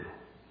boom.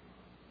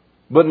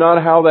 But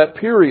not how that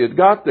period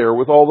got there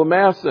with all the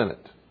mass in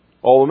it,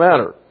 all the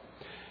matter.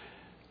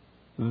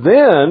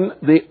 Then,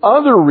 the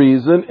other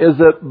reason is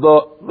that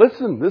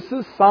listen, this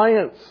is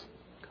science.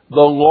 The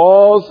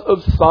laws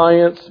of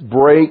science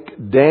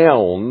break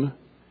down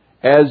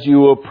as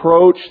you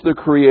approach the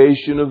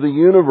creation of the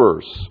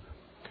universe.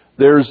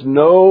 There's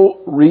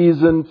no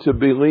reason to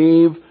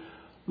believe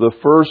the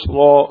first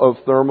law of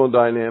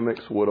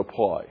thermodynamics would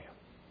apply.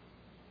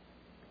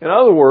 In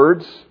other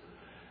words,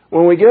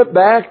 when we get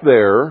back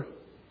there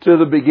to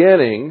the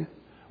beginning,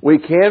 we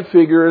can't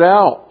figure it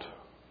out.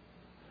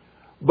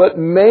 But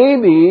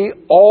maybe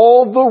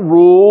all the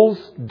rules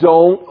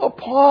don't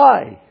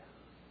apply.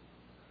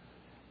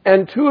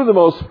 And two of the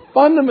most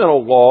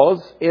fundamental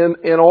laws in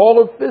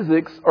all of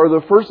physics are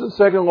the first and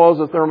second laws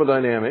of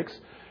thermodynamics.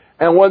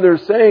 And what they're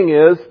saying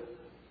is,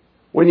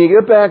 when you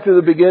get back to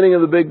the beginning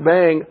of the Big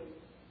Bang,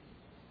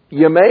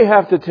 you may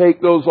have to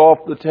take those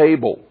off the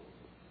table.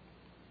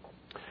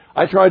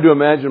 I tried to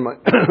imagine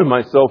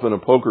myself in a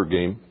poker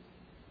game.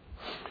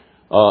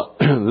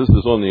 This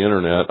is on the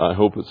internet. I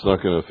hope it's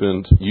not going to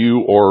offend you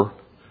or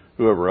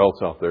whoever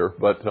else out there.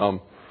 But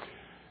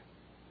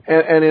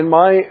and in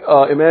my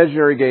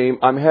imaginary game,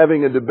 I'm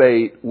having a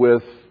debate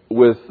with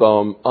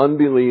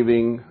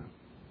unbelieving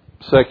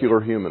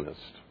secular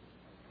humanists.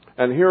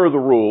 And here are the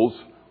rules.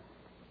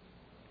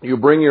 You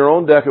bring your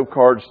own deck of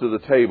cards to the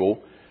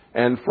table,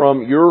 and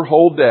from your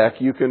whole deck,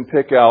 you can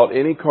pick out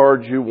any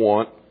cards you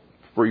want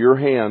for your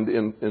hand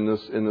in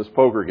this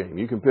poker game.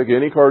 You can pick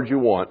any cards you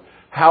want.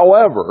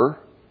 However,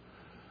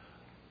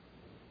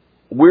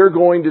 we're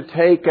going to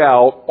take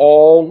out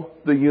all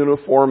the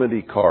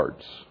uniformity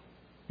cards.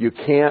 You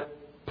can't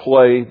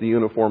play the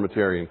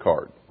uniformitarian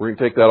card. We're going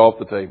to take that off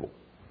the table.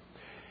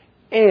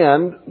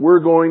 And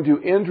we're going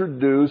to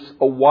introduce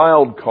a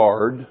wild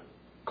card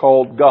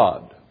called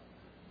God.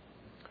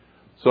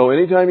 So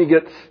anytime you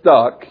get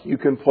stuck, you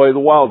can play the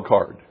wild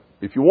card.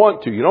 If you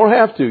want to. You don't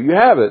have to. You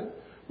have it.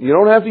 You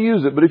don't have to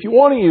use it. But if you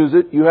want to use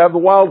it, you have the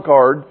wild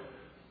card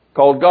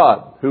called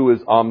God, who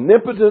is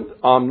omnipotent,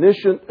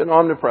 omniscient, and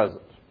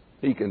omnipresent.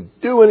 He can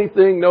do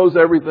anything, knows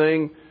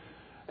everything,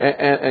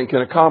 and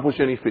can accomplish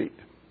any feat.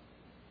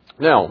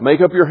 Now, make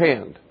up your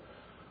hand.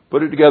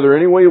 Put it together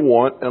any way you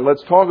want, and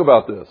let's talk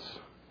about this.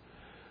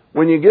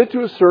 When you get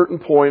to a certain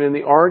point in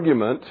the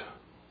argument,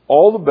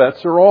 all the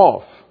bets are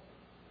off.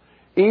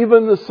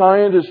 Even the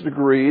scientists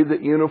agree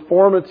that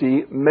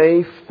uniformity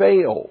may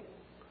fail.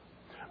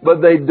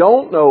 But they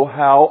don't know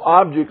how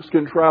objects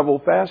can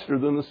travel faster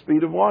than the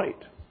speed of light.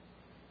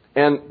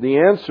 And the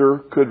answer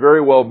could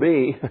very well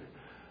be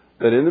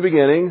that in the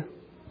beginning,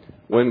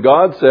 when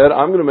God said,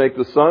 I'm going to make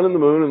the sun and the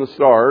moon and the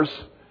stars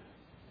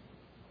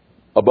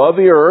above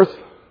the earth,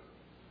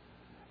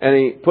 and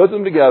He put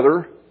them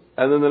together,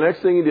 and then the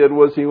next thing He did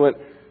was He went,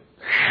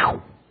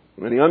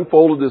 and He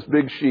unfolded this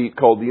big sheet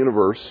called the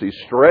universe. He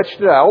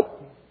stretched it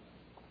out,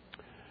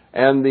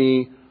 and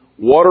the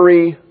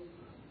watery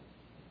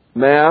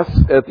mass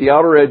at the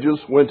outer edges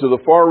went to the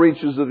far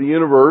reaches of the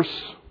universe.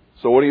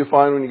 So what do you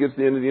find when you get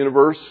to the end of the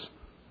universe?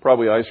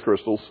 Probably ice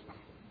crystals,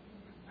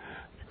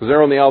 because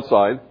they're on the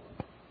outside.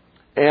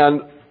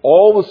 And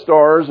all the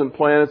stars and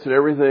planets and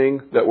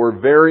everything that were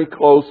very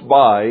close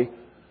by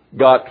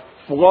got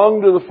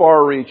flung to the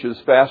far reaches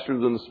faster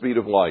than the speed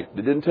of light.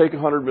 It didn't take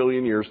 100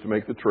 million years to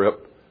make the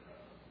trip.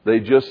 They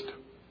just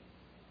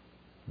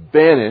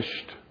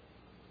vanished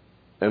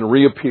and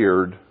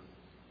reappeared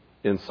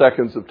in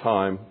seconds of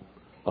time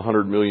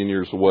 100 million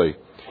years away.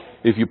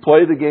 If you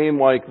play the game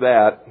like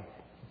that,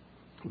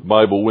 the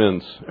Bible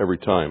wins every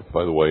time,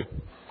 by the way.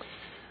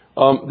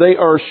 They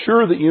are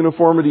sure that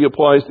uniformity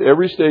applies to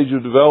every stage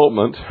of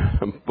development,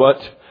 but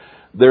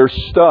they're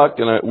stuck,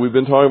 and we've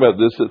been talking about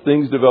this, that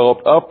things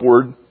developed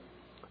upward,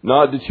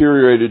 not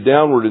deteriorated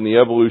downward in the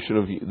evolution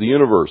of the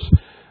universe.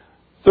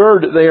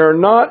 Third, they are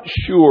not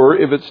sure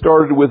if it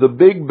started with a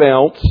big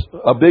bounce,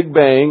 a big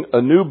bang,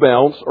 a new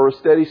bounce, or a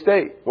steady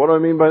state. What do I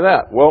mean by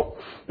that? Well,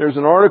 there's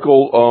an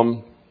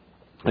article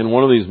in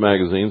one of these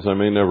magazines. I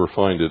may never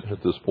find it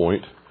at this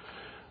point.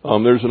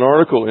 There's an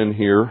article in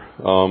here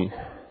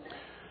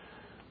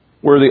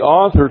where the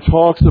author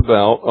talks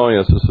about, oh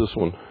yes, it's this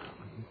one,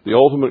 the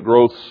ultimate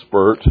growth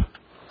spurt.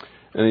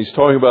 And he's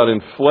talking about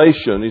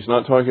inflation. He's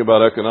not talking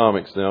about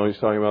economics now. He's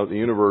talking about the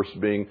universe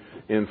being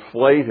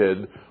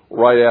inflated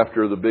right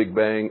after the Big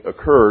Bang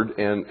occurred,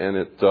 and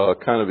it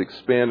kind of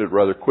expanded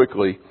rather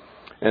quickly.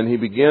 And he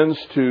begins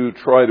to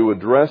try to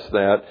address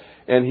that,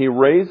 and he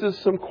raises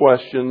some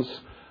questions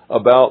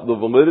about the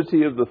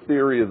validity of the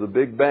theory of the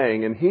Big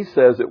Bang. And he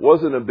says it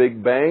wasn't a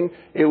Big Bang,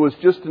 it was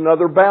just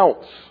another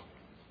bounce.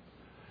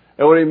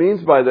 And what he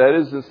means by that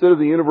is instead of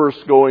the universe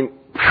going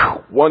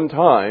one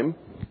time,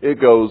 it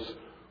goes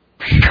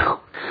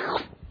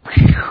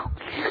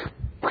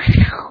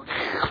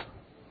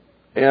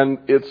and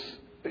it's,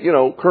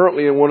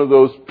 currently in one of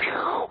those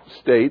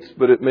states,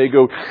 but it may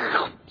go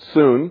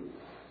soon,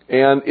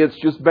 and it's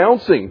just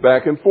bouncing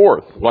back and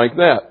forth like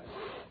that.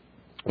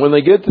 When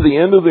they get to the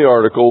end of the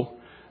article,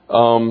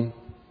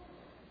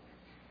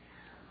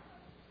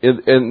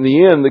 in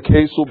the end, the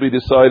case will be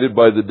decided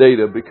by the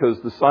data because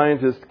the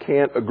scientists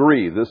can't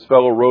agree. This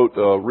fellow wrote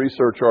a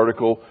research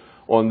article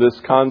on this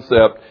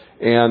concept,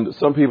 and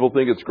some people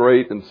think it's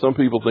great, and some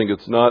people think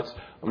it's nuts.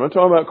 I'm not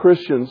talking about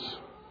Christians.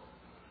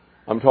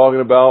 I'm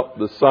talking about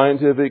the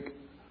scientific,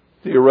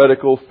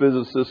 theoretical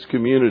physicist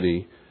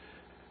community.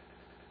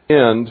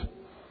 And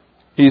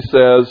he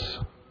says,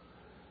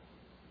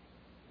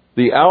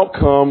 the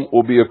outcome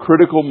will be a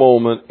critical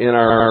moment in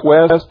our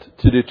quest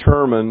to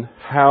determine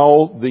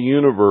how the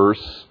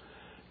universe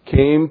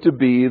came to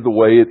be the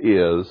way it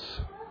is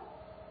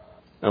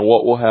and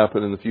what will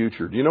happen in the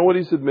future. Do you know what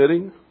he's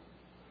admitting?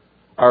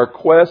 Our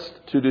quest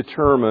to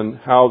determine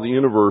how the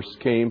universe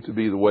came to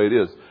be the way it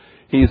is.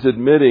 He's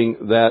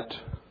admitting that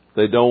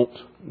they don't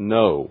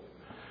know.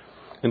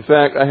 In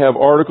fact, I have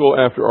article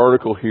after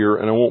article here,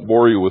 and I won't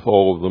bore you with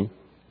all of them.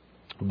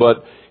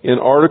 But in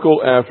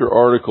article after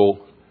article,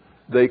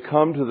 they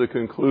come to the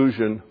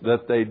conclusion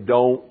that they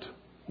don't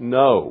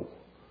know.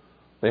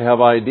 They have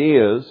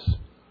ideas,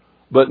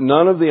 but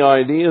none of the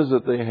ideas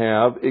that they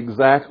have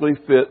exactly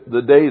fit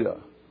the data.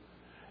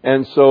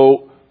 And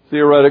so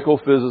theoretical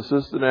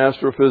physicists and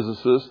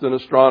astrophysicists and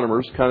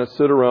astronomers kind of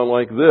sit around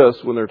like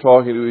this when they're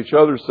talking to each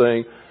other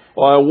saying,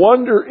 well, I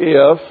wonder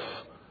if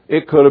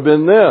it could have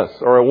been this,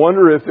 or I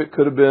wonder if it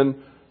could have been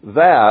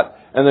that.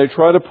 And they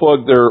try to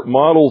plug their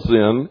models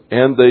in,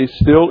 and they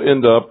still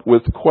end up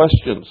with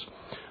questions.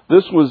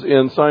 This was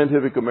in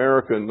Scientific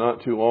American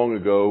not too long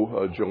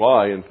ago,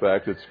 July, in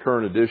fact, its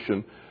current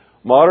edition.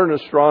 Modern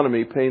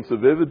astronomy paints a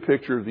vivid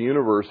picture of the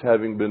universe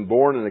having been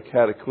born in a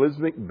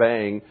cataclysmic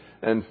bang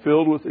and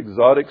filled with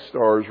exotic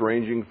stars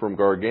ranging from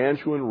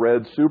gargantuan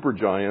red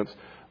supergiants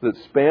that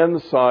span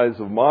the size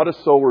of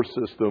modest solar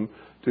system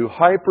to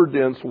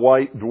hyperdense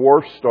white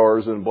dwarf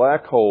stars and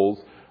black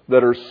holes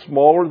that are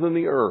smaller than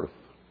the Earth.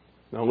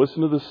 Now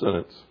listen to this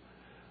sentence.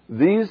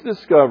 These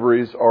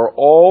discoveries are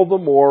all the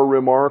more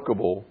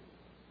remarkable.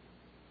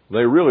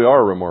 They really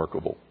are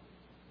remarkable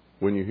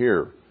when you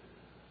hear.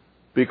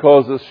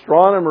 Because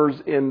astronomers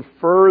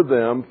infer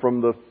them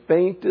from the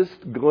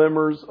faintest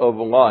glimmers of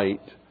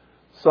light,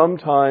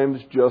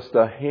 sometimes just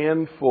a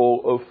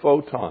handful of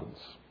photons.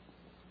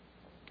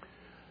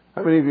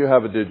 How many of you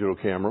have a digital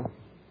camera?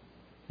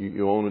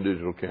 You own a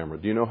digital camera.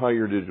 Do you know how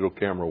your digital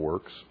camera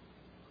works?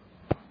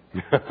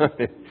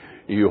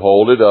 You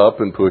hold it up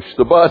and push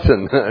the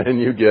button and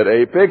you get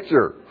a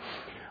picture.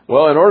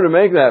 Well, in order to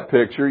make that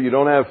picture, you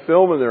don't have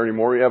film in there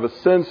anymore. You have a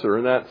sensor,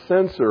 and that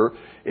sensor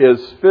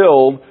is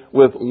filled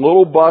with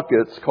little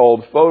buckets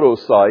called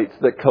photosites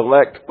that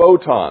collect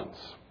photons.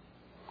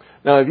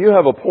 Now, if you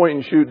have a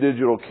point-and-shoot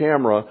digital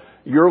camera,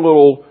 your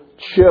little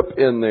chip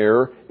in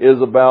there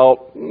is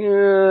about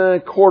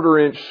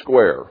quarter-inch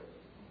square.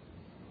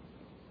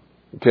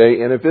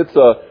 Okay, and if it's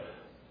a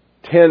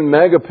 10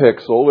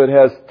 megapixel, it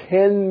has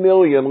 10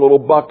 million little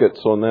buckets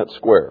on that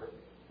square.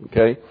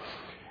 Okay,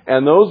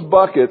 and those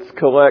buckets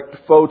collect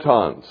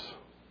photons.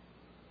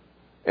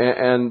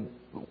 And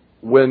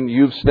when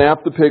you've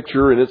snapped the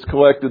picture and it's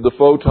collected the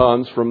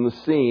photons from the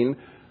scene,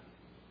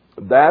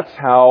 that's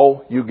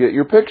how you get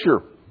your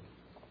picture.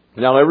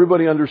 Now,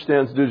 everybody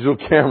understands digital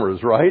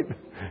cameras, right?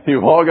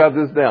 You've all got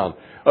this down.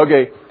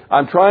 Okay,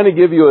 I'm trying to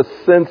give you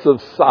a sense of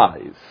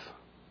size.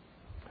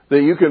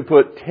 That you can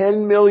put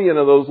 10 million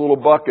of those little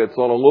buckets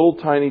on a little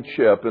tiny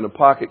chip in a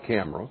pocket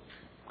camera.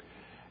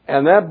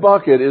 And that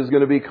bucket is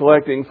going to be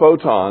collecting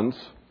photons,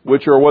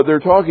 which are what they're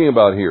talking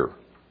about here.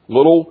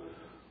 Little,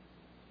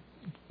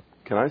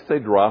 can I say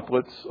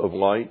droplets of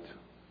light?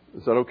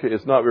 Is that okay?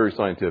 It's not very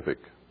scientific.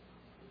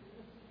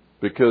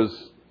 Because,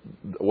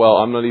 well,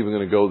 I'm not even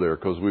going to go there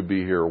because we'd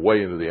be here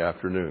way into the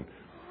afternoon.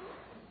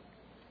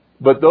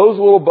 But those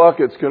little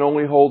buckets can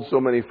only hold so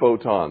many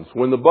photons.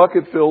 When the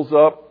bucket fills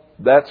up,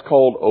 that's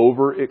called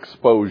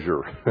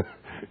overexposure.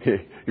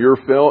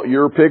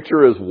 Your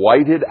picture is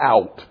whited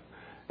out.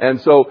 And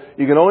so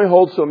you can only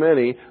hold so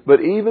many, but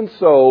even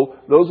so,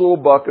 those little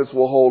buckets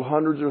will hold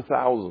hundreds or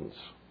thousands.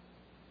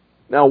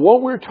 Now,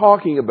 what we're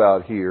talking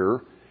about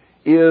here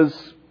is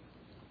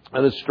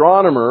an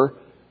astronomer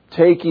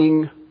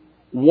taking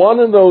one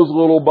of those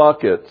little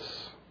buckets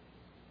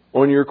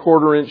on your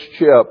quarter-inch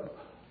chip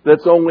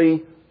that's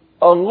only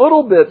a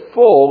little bit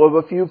full of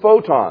a few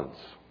photons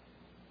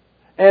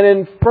and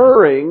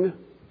inferring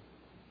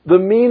the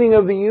meaning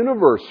of the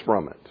universe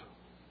from it.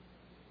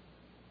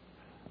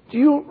 Do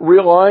you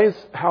realize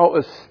how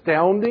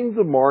astounding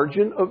the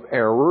margin of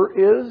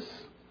error is?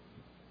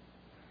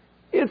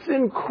 It's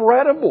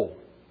incredible.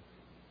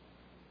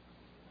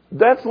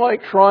 That's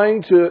like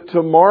trying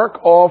to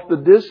mark off the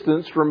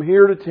distance from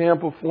here to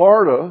Tampa,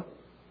 Florida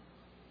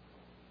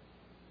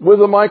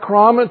with a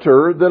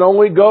micrometer that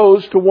only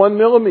goes to 1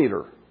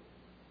 millimeter.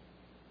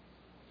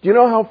 Do you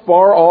know how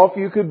far off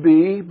you could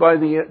be by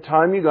the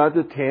time you got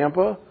to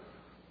Tampa?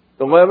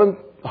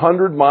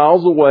 1,100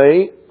 miles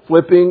away,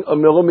 flipping a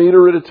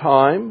millimeter at a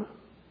time?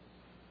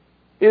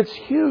 It's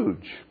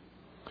huge.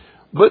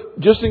 But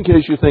just in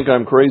case you think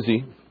I'm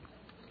crazy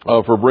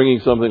for bringing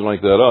something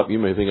like that up, you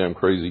may think I'm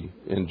crazy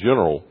in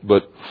general.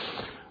 But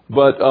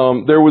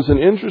there was an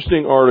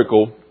interesting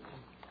article.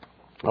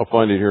 I'll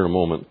find it here in a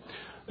moment.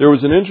 There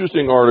was an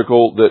interesting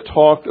article that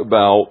talked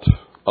about...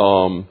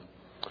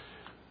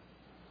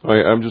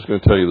 I'm just going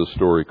to tell you the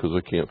story because I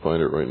can't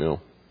find it right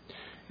now.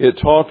 It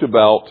talked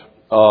about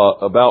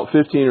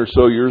 15 or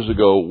so years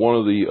ago, one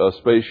of the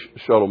space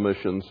shuttle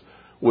missions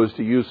was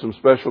to use some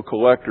special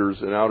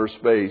collectors in outer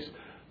space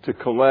to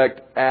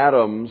collect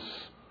atoms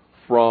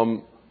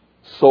from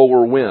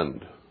solar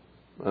wind.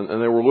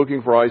 And they were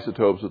looking for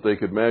isotopes that they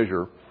could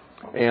measure.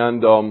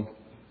 And the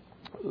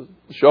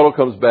shuttle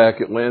comes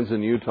back, it lands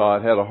in Utah,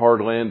 it had a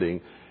hard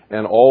landing,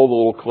 and all the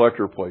little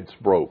collector plates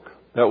broke.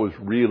 That was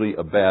really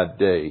a bad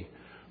day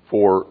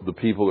for the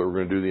people that were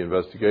going to do the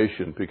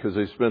investigation because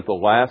they spent the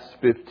last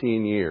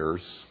 15 years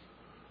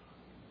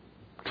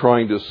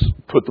trying to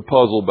put the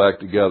puzzle back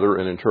together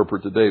and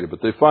interpret the data.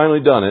 But they've finally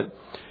done it.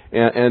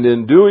 And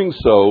in doing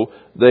so,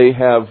 they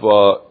have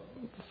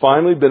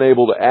finally been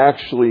able to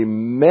actually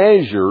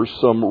measure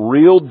some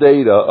real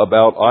data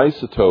about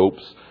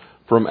isotopes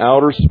from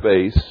outer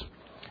space.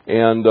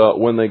 And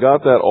when they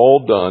got that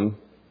all done,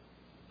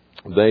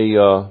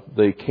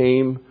 they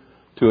came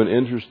to an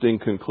interesting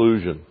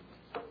conclusion.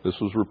 This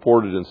was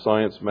reported in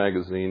Science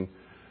magazine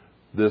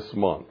this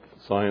month,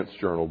 Science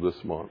Journal this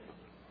month.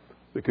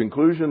 The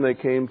conclusion they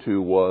came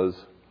to was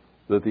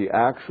that the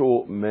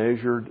actual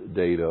measured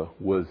data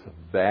was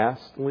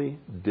vastly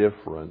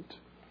different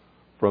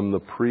from the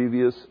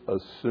previous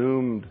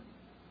assumed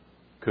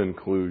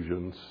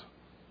conclusions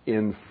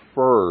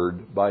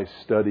inferred by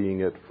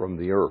studying it from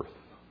the Earth.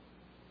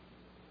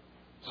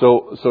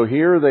 So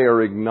here they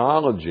are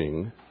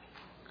acknowledging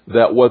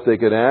that what they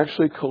could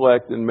actually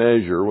collect and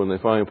measure when they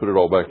finally put it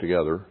all back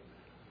together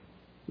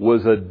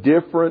was a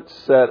different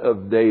set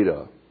of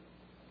data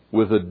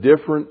with a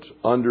different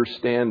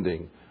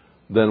understanding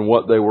than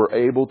what they were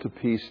able to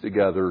piece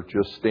together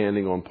just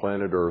standing on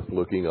planet Earth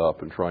looking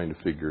up and trying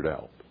to figure it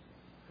out.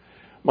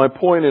 My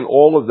point in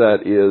all of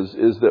that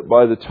is that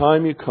by the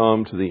time you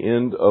come to the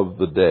end of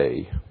the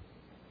day,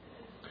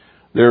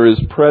 there is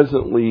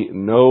presently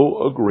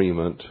no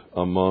agreement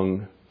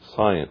among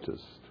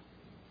scientists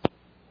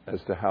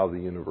as to how the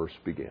universe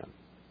began.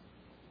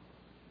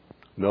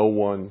 No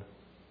one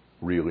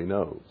really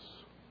knows.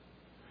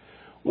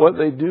 What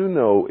they do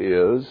know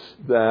is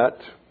that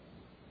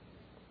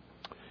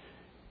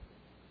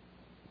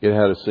it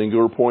had a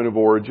singular point of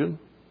origin.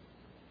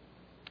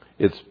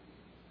 It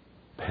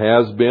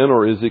has been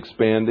or is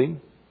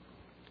expanding.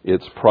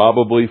 It's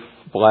probably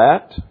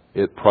flat.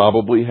 It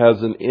probably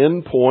has an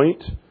end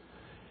point.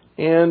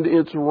 And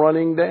it's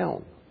running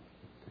down.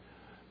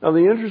 Now,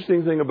 the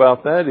interesting thing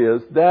about that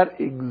is that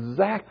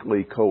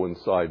exactly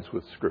coincides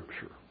with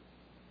Scripture,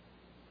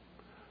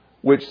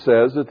 which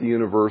says that the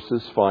universe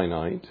is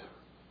finite,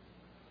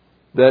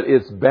 that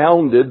it's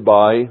bounded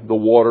by the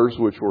waters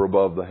which were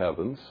above the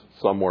heavens,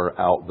 somewhere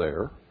out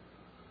there,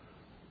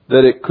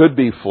 that it could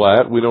be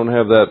flat. We don't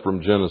have that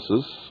from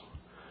Genesis,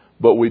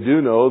 but we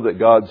do know that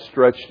God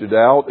stretched it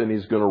out and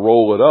He's going to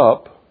roll it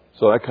up,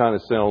 so that kind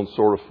of sounds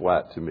sort of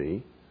flat to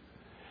me.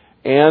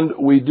 And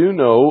we do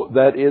know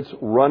that it's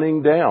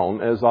running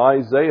down. As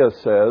Isaiah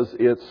says,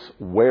 it's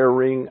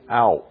wearing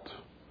out.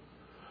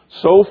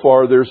 So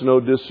far, there's no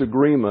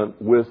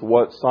disagreement with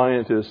what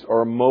scientists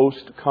are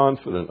most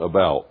confident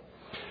about.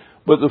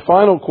 But the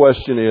final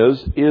question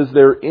is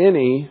there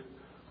any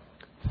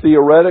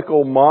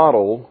theoretical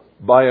model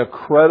by a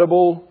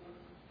credible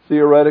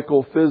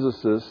theoretical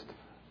physicist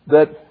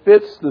that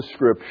fits the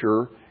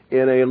Scripture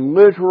in a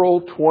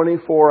literal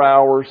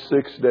 24-hour,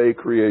 6-day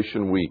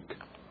creation week?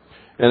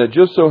 And it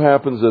just so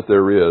happens that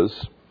there is.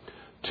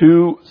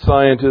 Two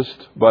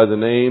scientists by the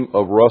name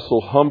of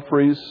Russell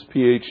Humphreys,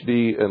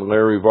 Ph.D., and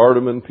Larry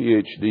Vardaman,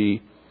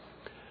 Ph.D.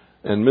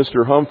 And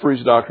Mr.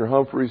 Humphreys, Dr.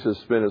 Humphreys, has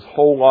spent his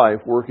whole life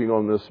working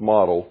on this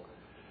model,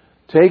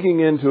 taking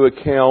into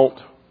account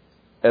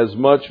as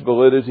much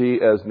validity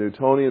as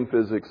Newtonian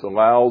physics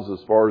allows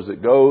as far as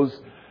it goes,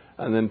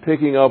 and then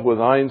picking up with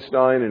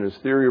Einstein and his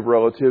theory of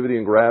relativity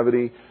and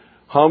gravity.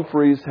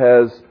 Humphreys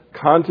has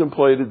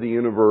contemplated the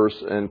universe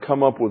and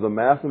come up with a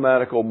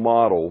mathematical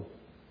model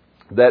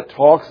that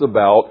talks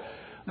about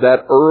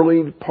that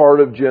early part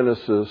of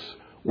Genesis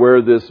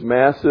where this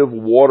massive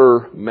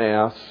water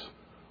mass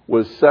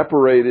was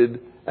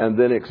separated and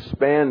then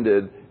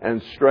expanded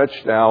and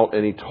stretched out.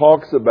 And he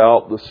talks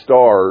about the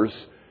stars.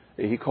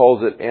 He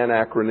calls it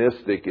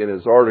anachronistic in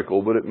his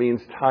article, but it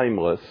means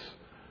timeless.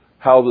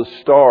 How the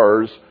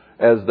stars,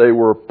 as they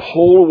were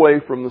pulled away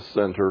from the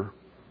center,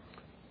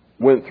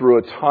 went through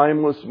a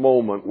timeless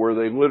moment where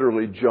they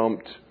literally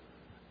jumped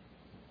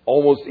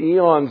almost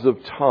eons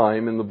of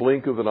time in the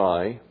blink of an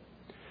eye.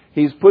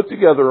 He's put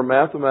together a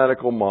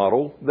mathematical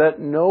model that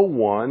no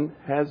one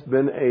has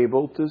been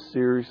able to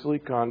seriously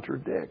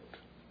contradict.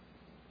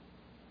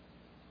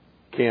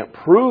 Can't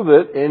prove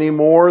it any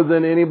more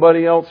than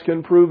anybody else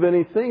can prove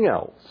anything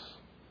else.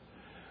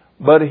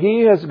 But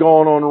he has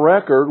gone on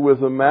record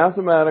with a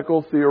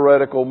mathematical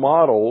theoretical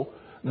model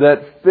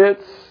that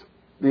fits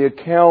the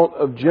account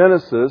of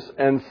Genesis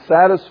and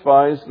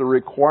satisfies the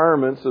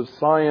requirements of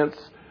science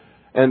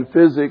and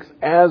physics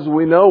as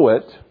we know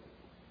it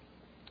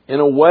in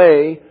a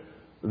way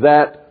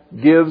that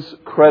gives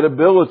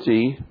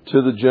credibility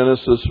to the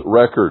Genesis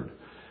record.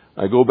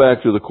 I go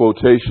back to the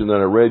quotation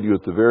that I read you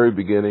at the very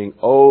beginning.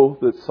 Oh,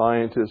 that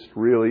scientists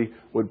really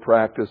would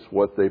practice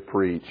what they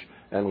preach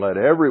and let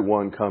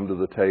everyone come to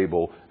the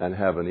table and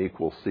have an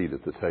equal seat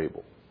at the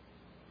table.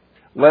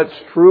 Let's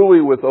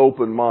truly, with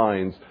open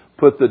minds,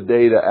 put the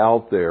data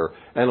out there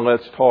and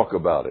let's talk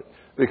about it.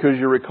 Because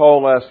you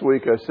recall last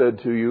week I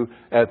said to you,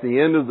 at the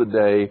end of the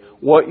day,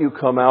 what you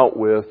come out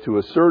with to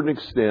a certain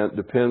extent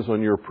depends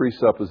on your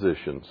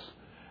presuppositions.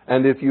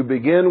 And if you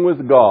begin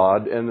with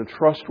God and the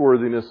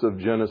trustworthiness of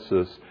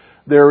Genesis,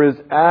 there is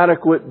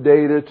adequate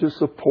data to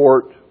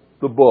support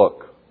the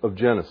book of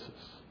Genesis.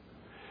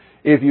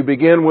 If you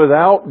begin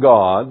without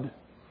God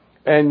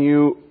and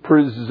you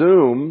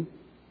presume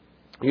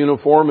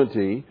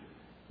uniformity,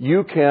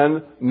 you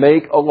can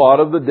make a lot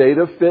of the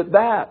data fit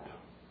that.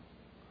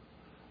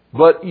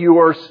 But you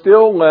are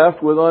still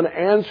left with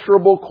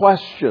unanswerable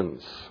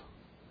questions.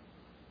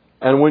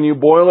 And when you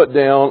boil it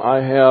down,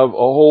 I have a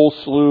whole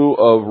slew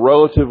of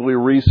relatively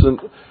recent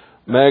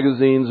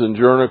magazines and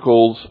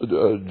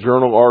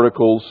journal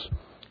articles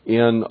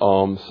in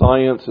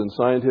Science and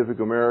Scientific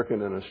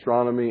American and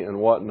Astronomy and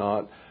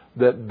whatnot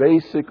that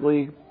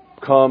basically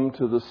come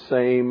to the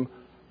same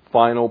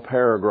final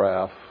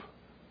paragraph.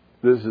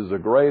 This is a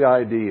great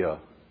idea,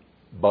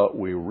 but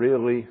we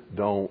really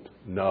don't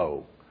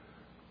know.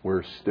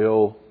 We're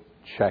still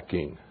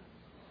checking.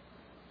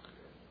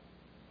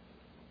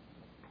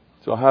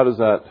 So how does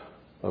that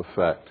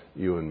affect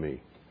you and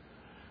me?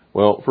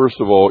 Well, first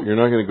of all, you're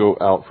not going to go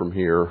out from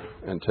here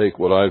and take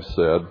what I've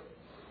said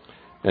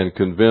and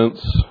convince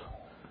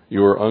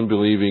your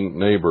unbelieving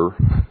neighbor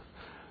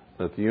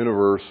that the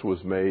universe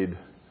was made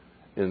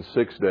in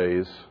 6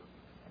 days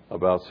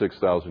about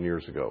 6,000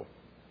 years ago.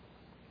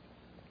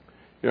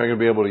 You're not going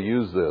to be able to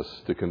use this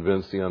to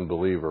convince the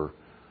unbeliever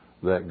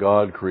that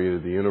God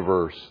created the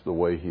universe the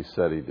way He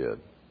said He did.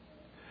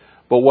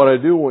 But what I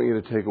do want you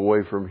to take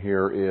away from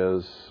here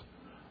is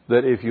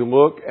that if you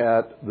look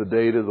at the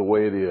data the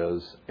way it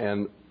is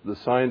and the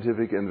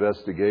scientific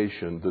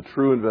investigation, the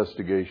true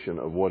investigation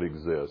of what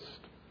exists,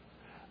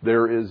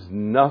 there is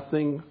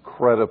nothing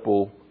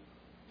credible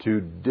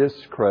to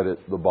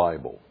discredit the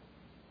Bible.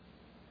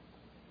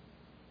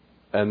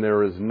 And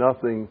there is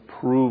nothing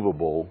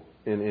provable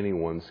in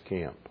anyone's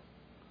camp.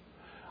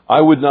 I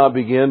would not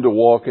begin to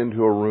walk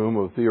into a room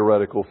of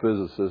theoretical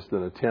physicists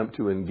and attempt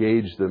to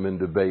engage them in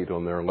debate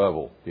on their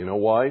level. You know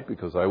why?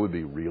 Because I would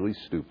be really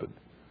stupid.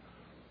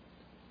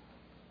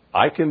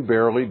 I can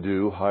barely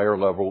do higher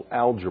level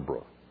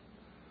algebra.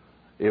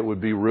 It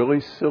would be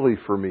really silly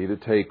for me to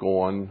take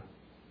on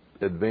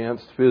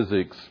advanced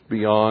physics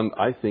beyond,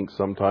 I think,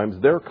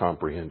 sometimes their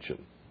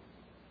comprehension.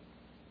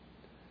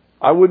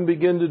 I wouldn't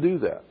begin to do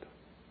that.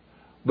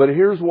 But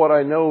here's what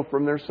I know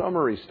from their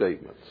summary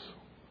statements.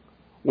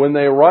 When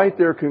they write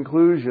their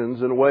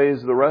conclusions in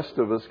ways the rest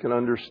of us can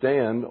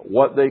understand,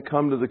 what they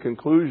come to the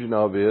conclusion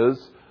of is,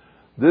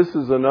 this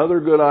is another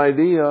good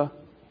idea.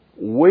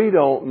 We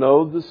don't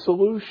know the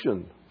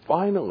solution,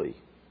 finally.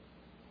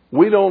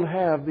 We don't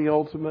have the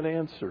ultimate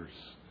answers.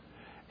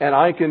 And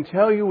I can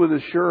tell you with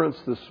assurance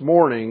this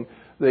morning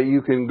that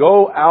you can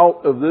go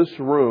out of this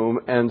room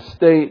and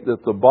state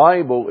that the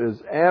Bible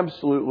is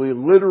absolutely,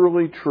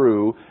 literally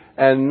true,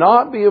 and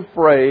not be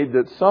afraid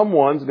that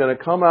someone's going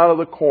to come out of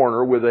the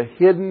corner with a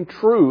hidden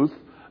truth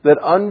that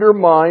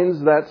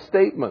undermines that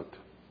statement.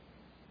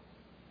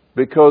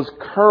 Because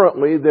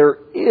currently there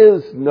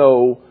is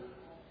no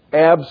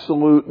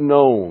absolute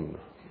known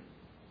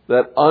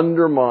that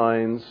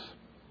undermines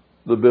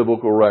the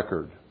biblical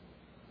record.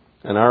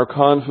 And our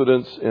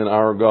confidence in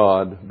our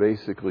God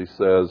basically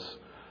says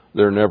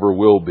there never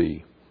will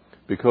be.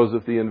 Because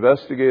if the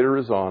investigator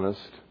is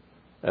honest,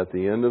 at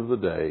the end of the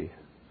day,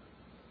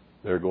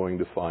 they're going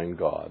to find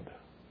God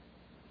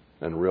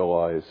and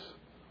realize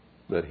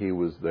that He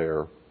was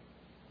there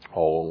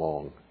all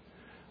along.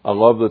 I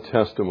love the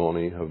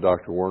testimony of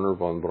Dr. Werner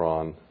von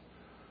Braun,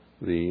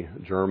 the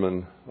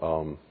German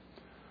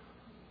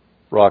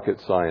rocket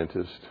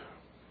scientist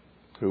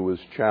who was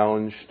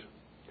challenged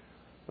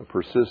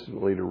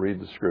persistently to read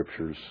the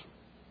Scriptures.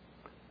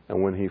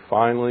 And when he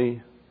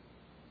finally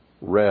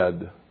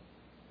read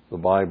the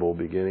Bible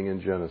beginning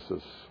in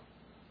Genesis,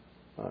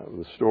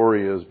 the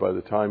story is by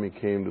the time he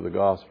came to the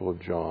Gospel of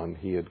John,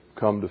 he had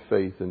come to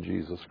faith in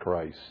Jesus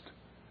Christ.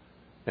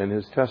 And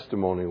his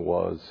testimony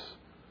was,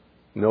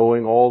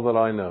 knowing all that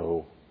I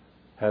know,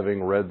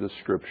 having read the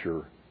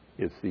Scripture,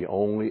 it's the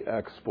only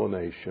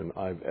explanation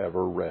I've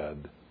ever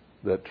read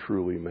that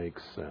truly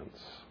makes sense.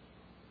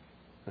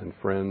 And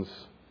friends,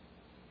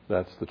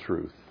 that's the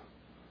truth.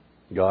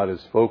 God is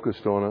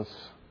focused on us.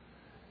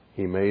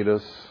 He made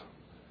us.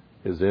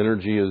 His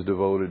energy is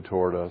devoted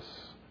toward us.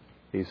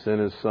 He sent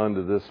His Son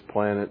to this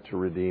planet to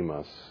redeem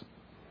us.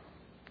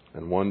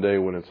 And one day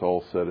when it's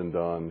all said and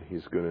done,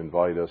 He's going to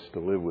invite us to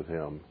live with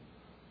Him,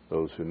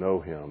 those who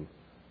know Him,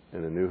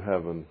 in a new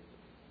heaven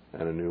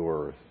and a new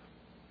earth.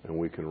 And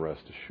we can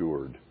rest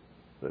assured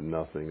that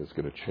nothing is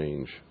going to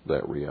change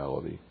that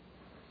reality.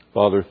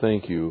 Father,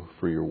 thank You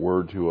for Your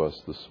word to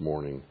us this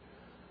morning.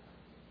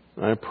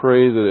 I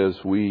pray that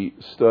as we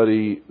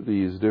study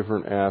these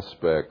different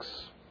aspects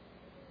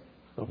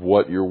of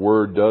what Your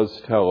word does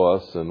tell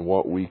us and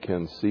what we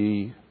can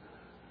see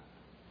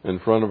in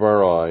front of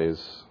our eyes,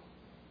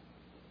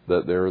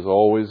 that there is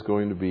always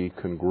going to be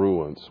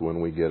congruence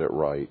when we get it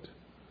right.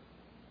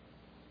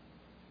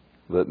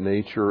 That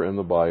nature and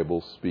the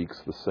Bible speaks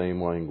the same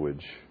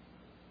language,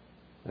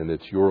 and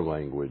it's Your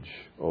language,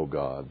 O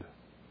God.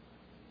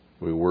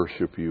 We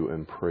worship You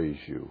and praise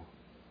You,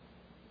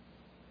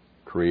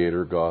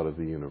 Creator God of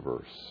the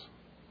universe.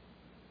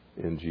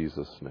 In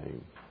Jesus'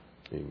 name,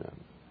 amen.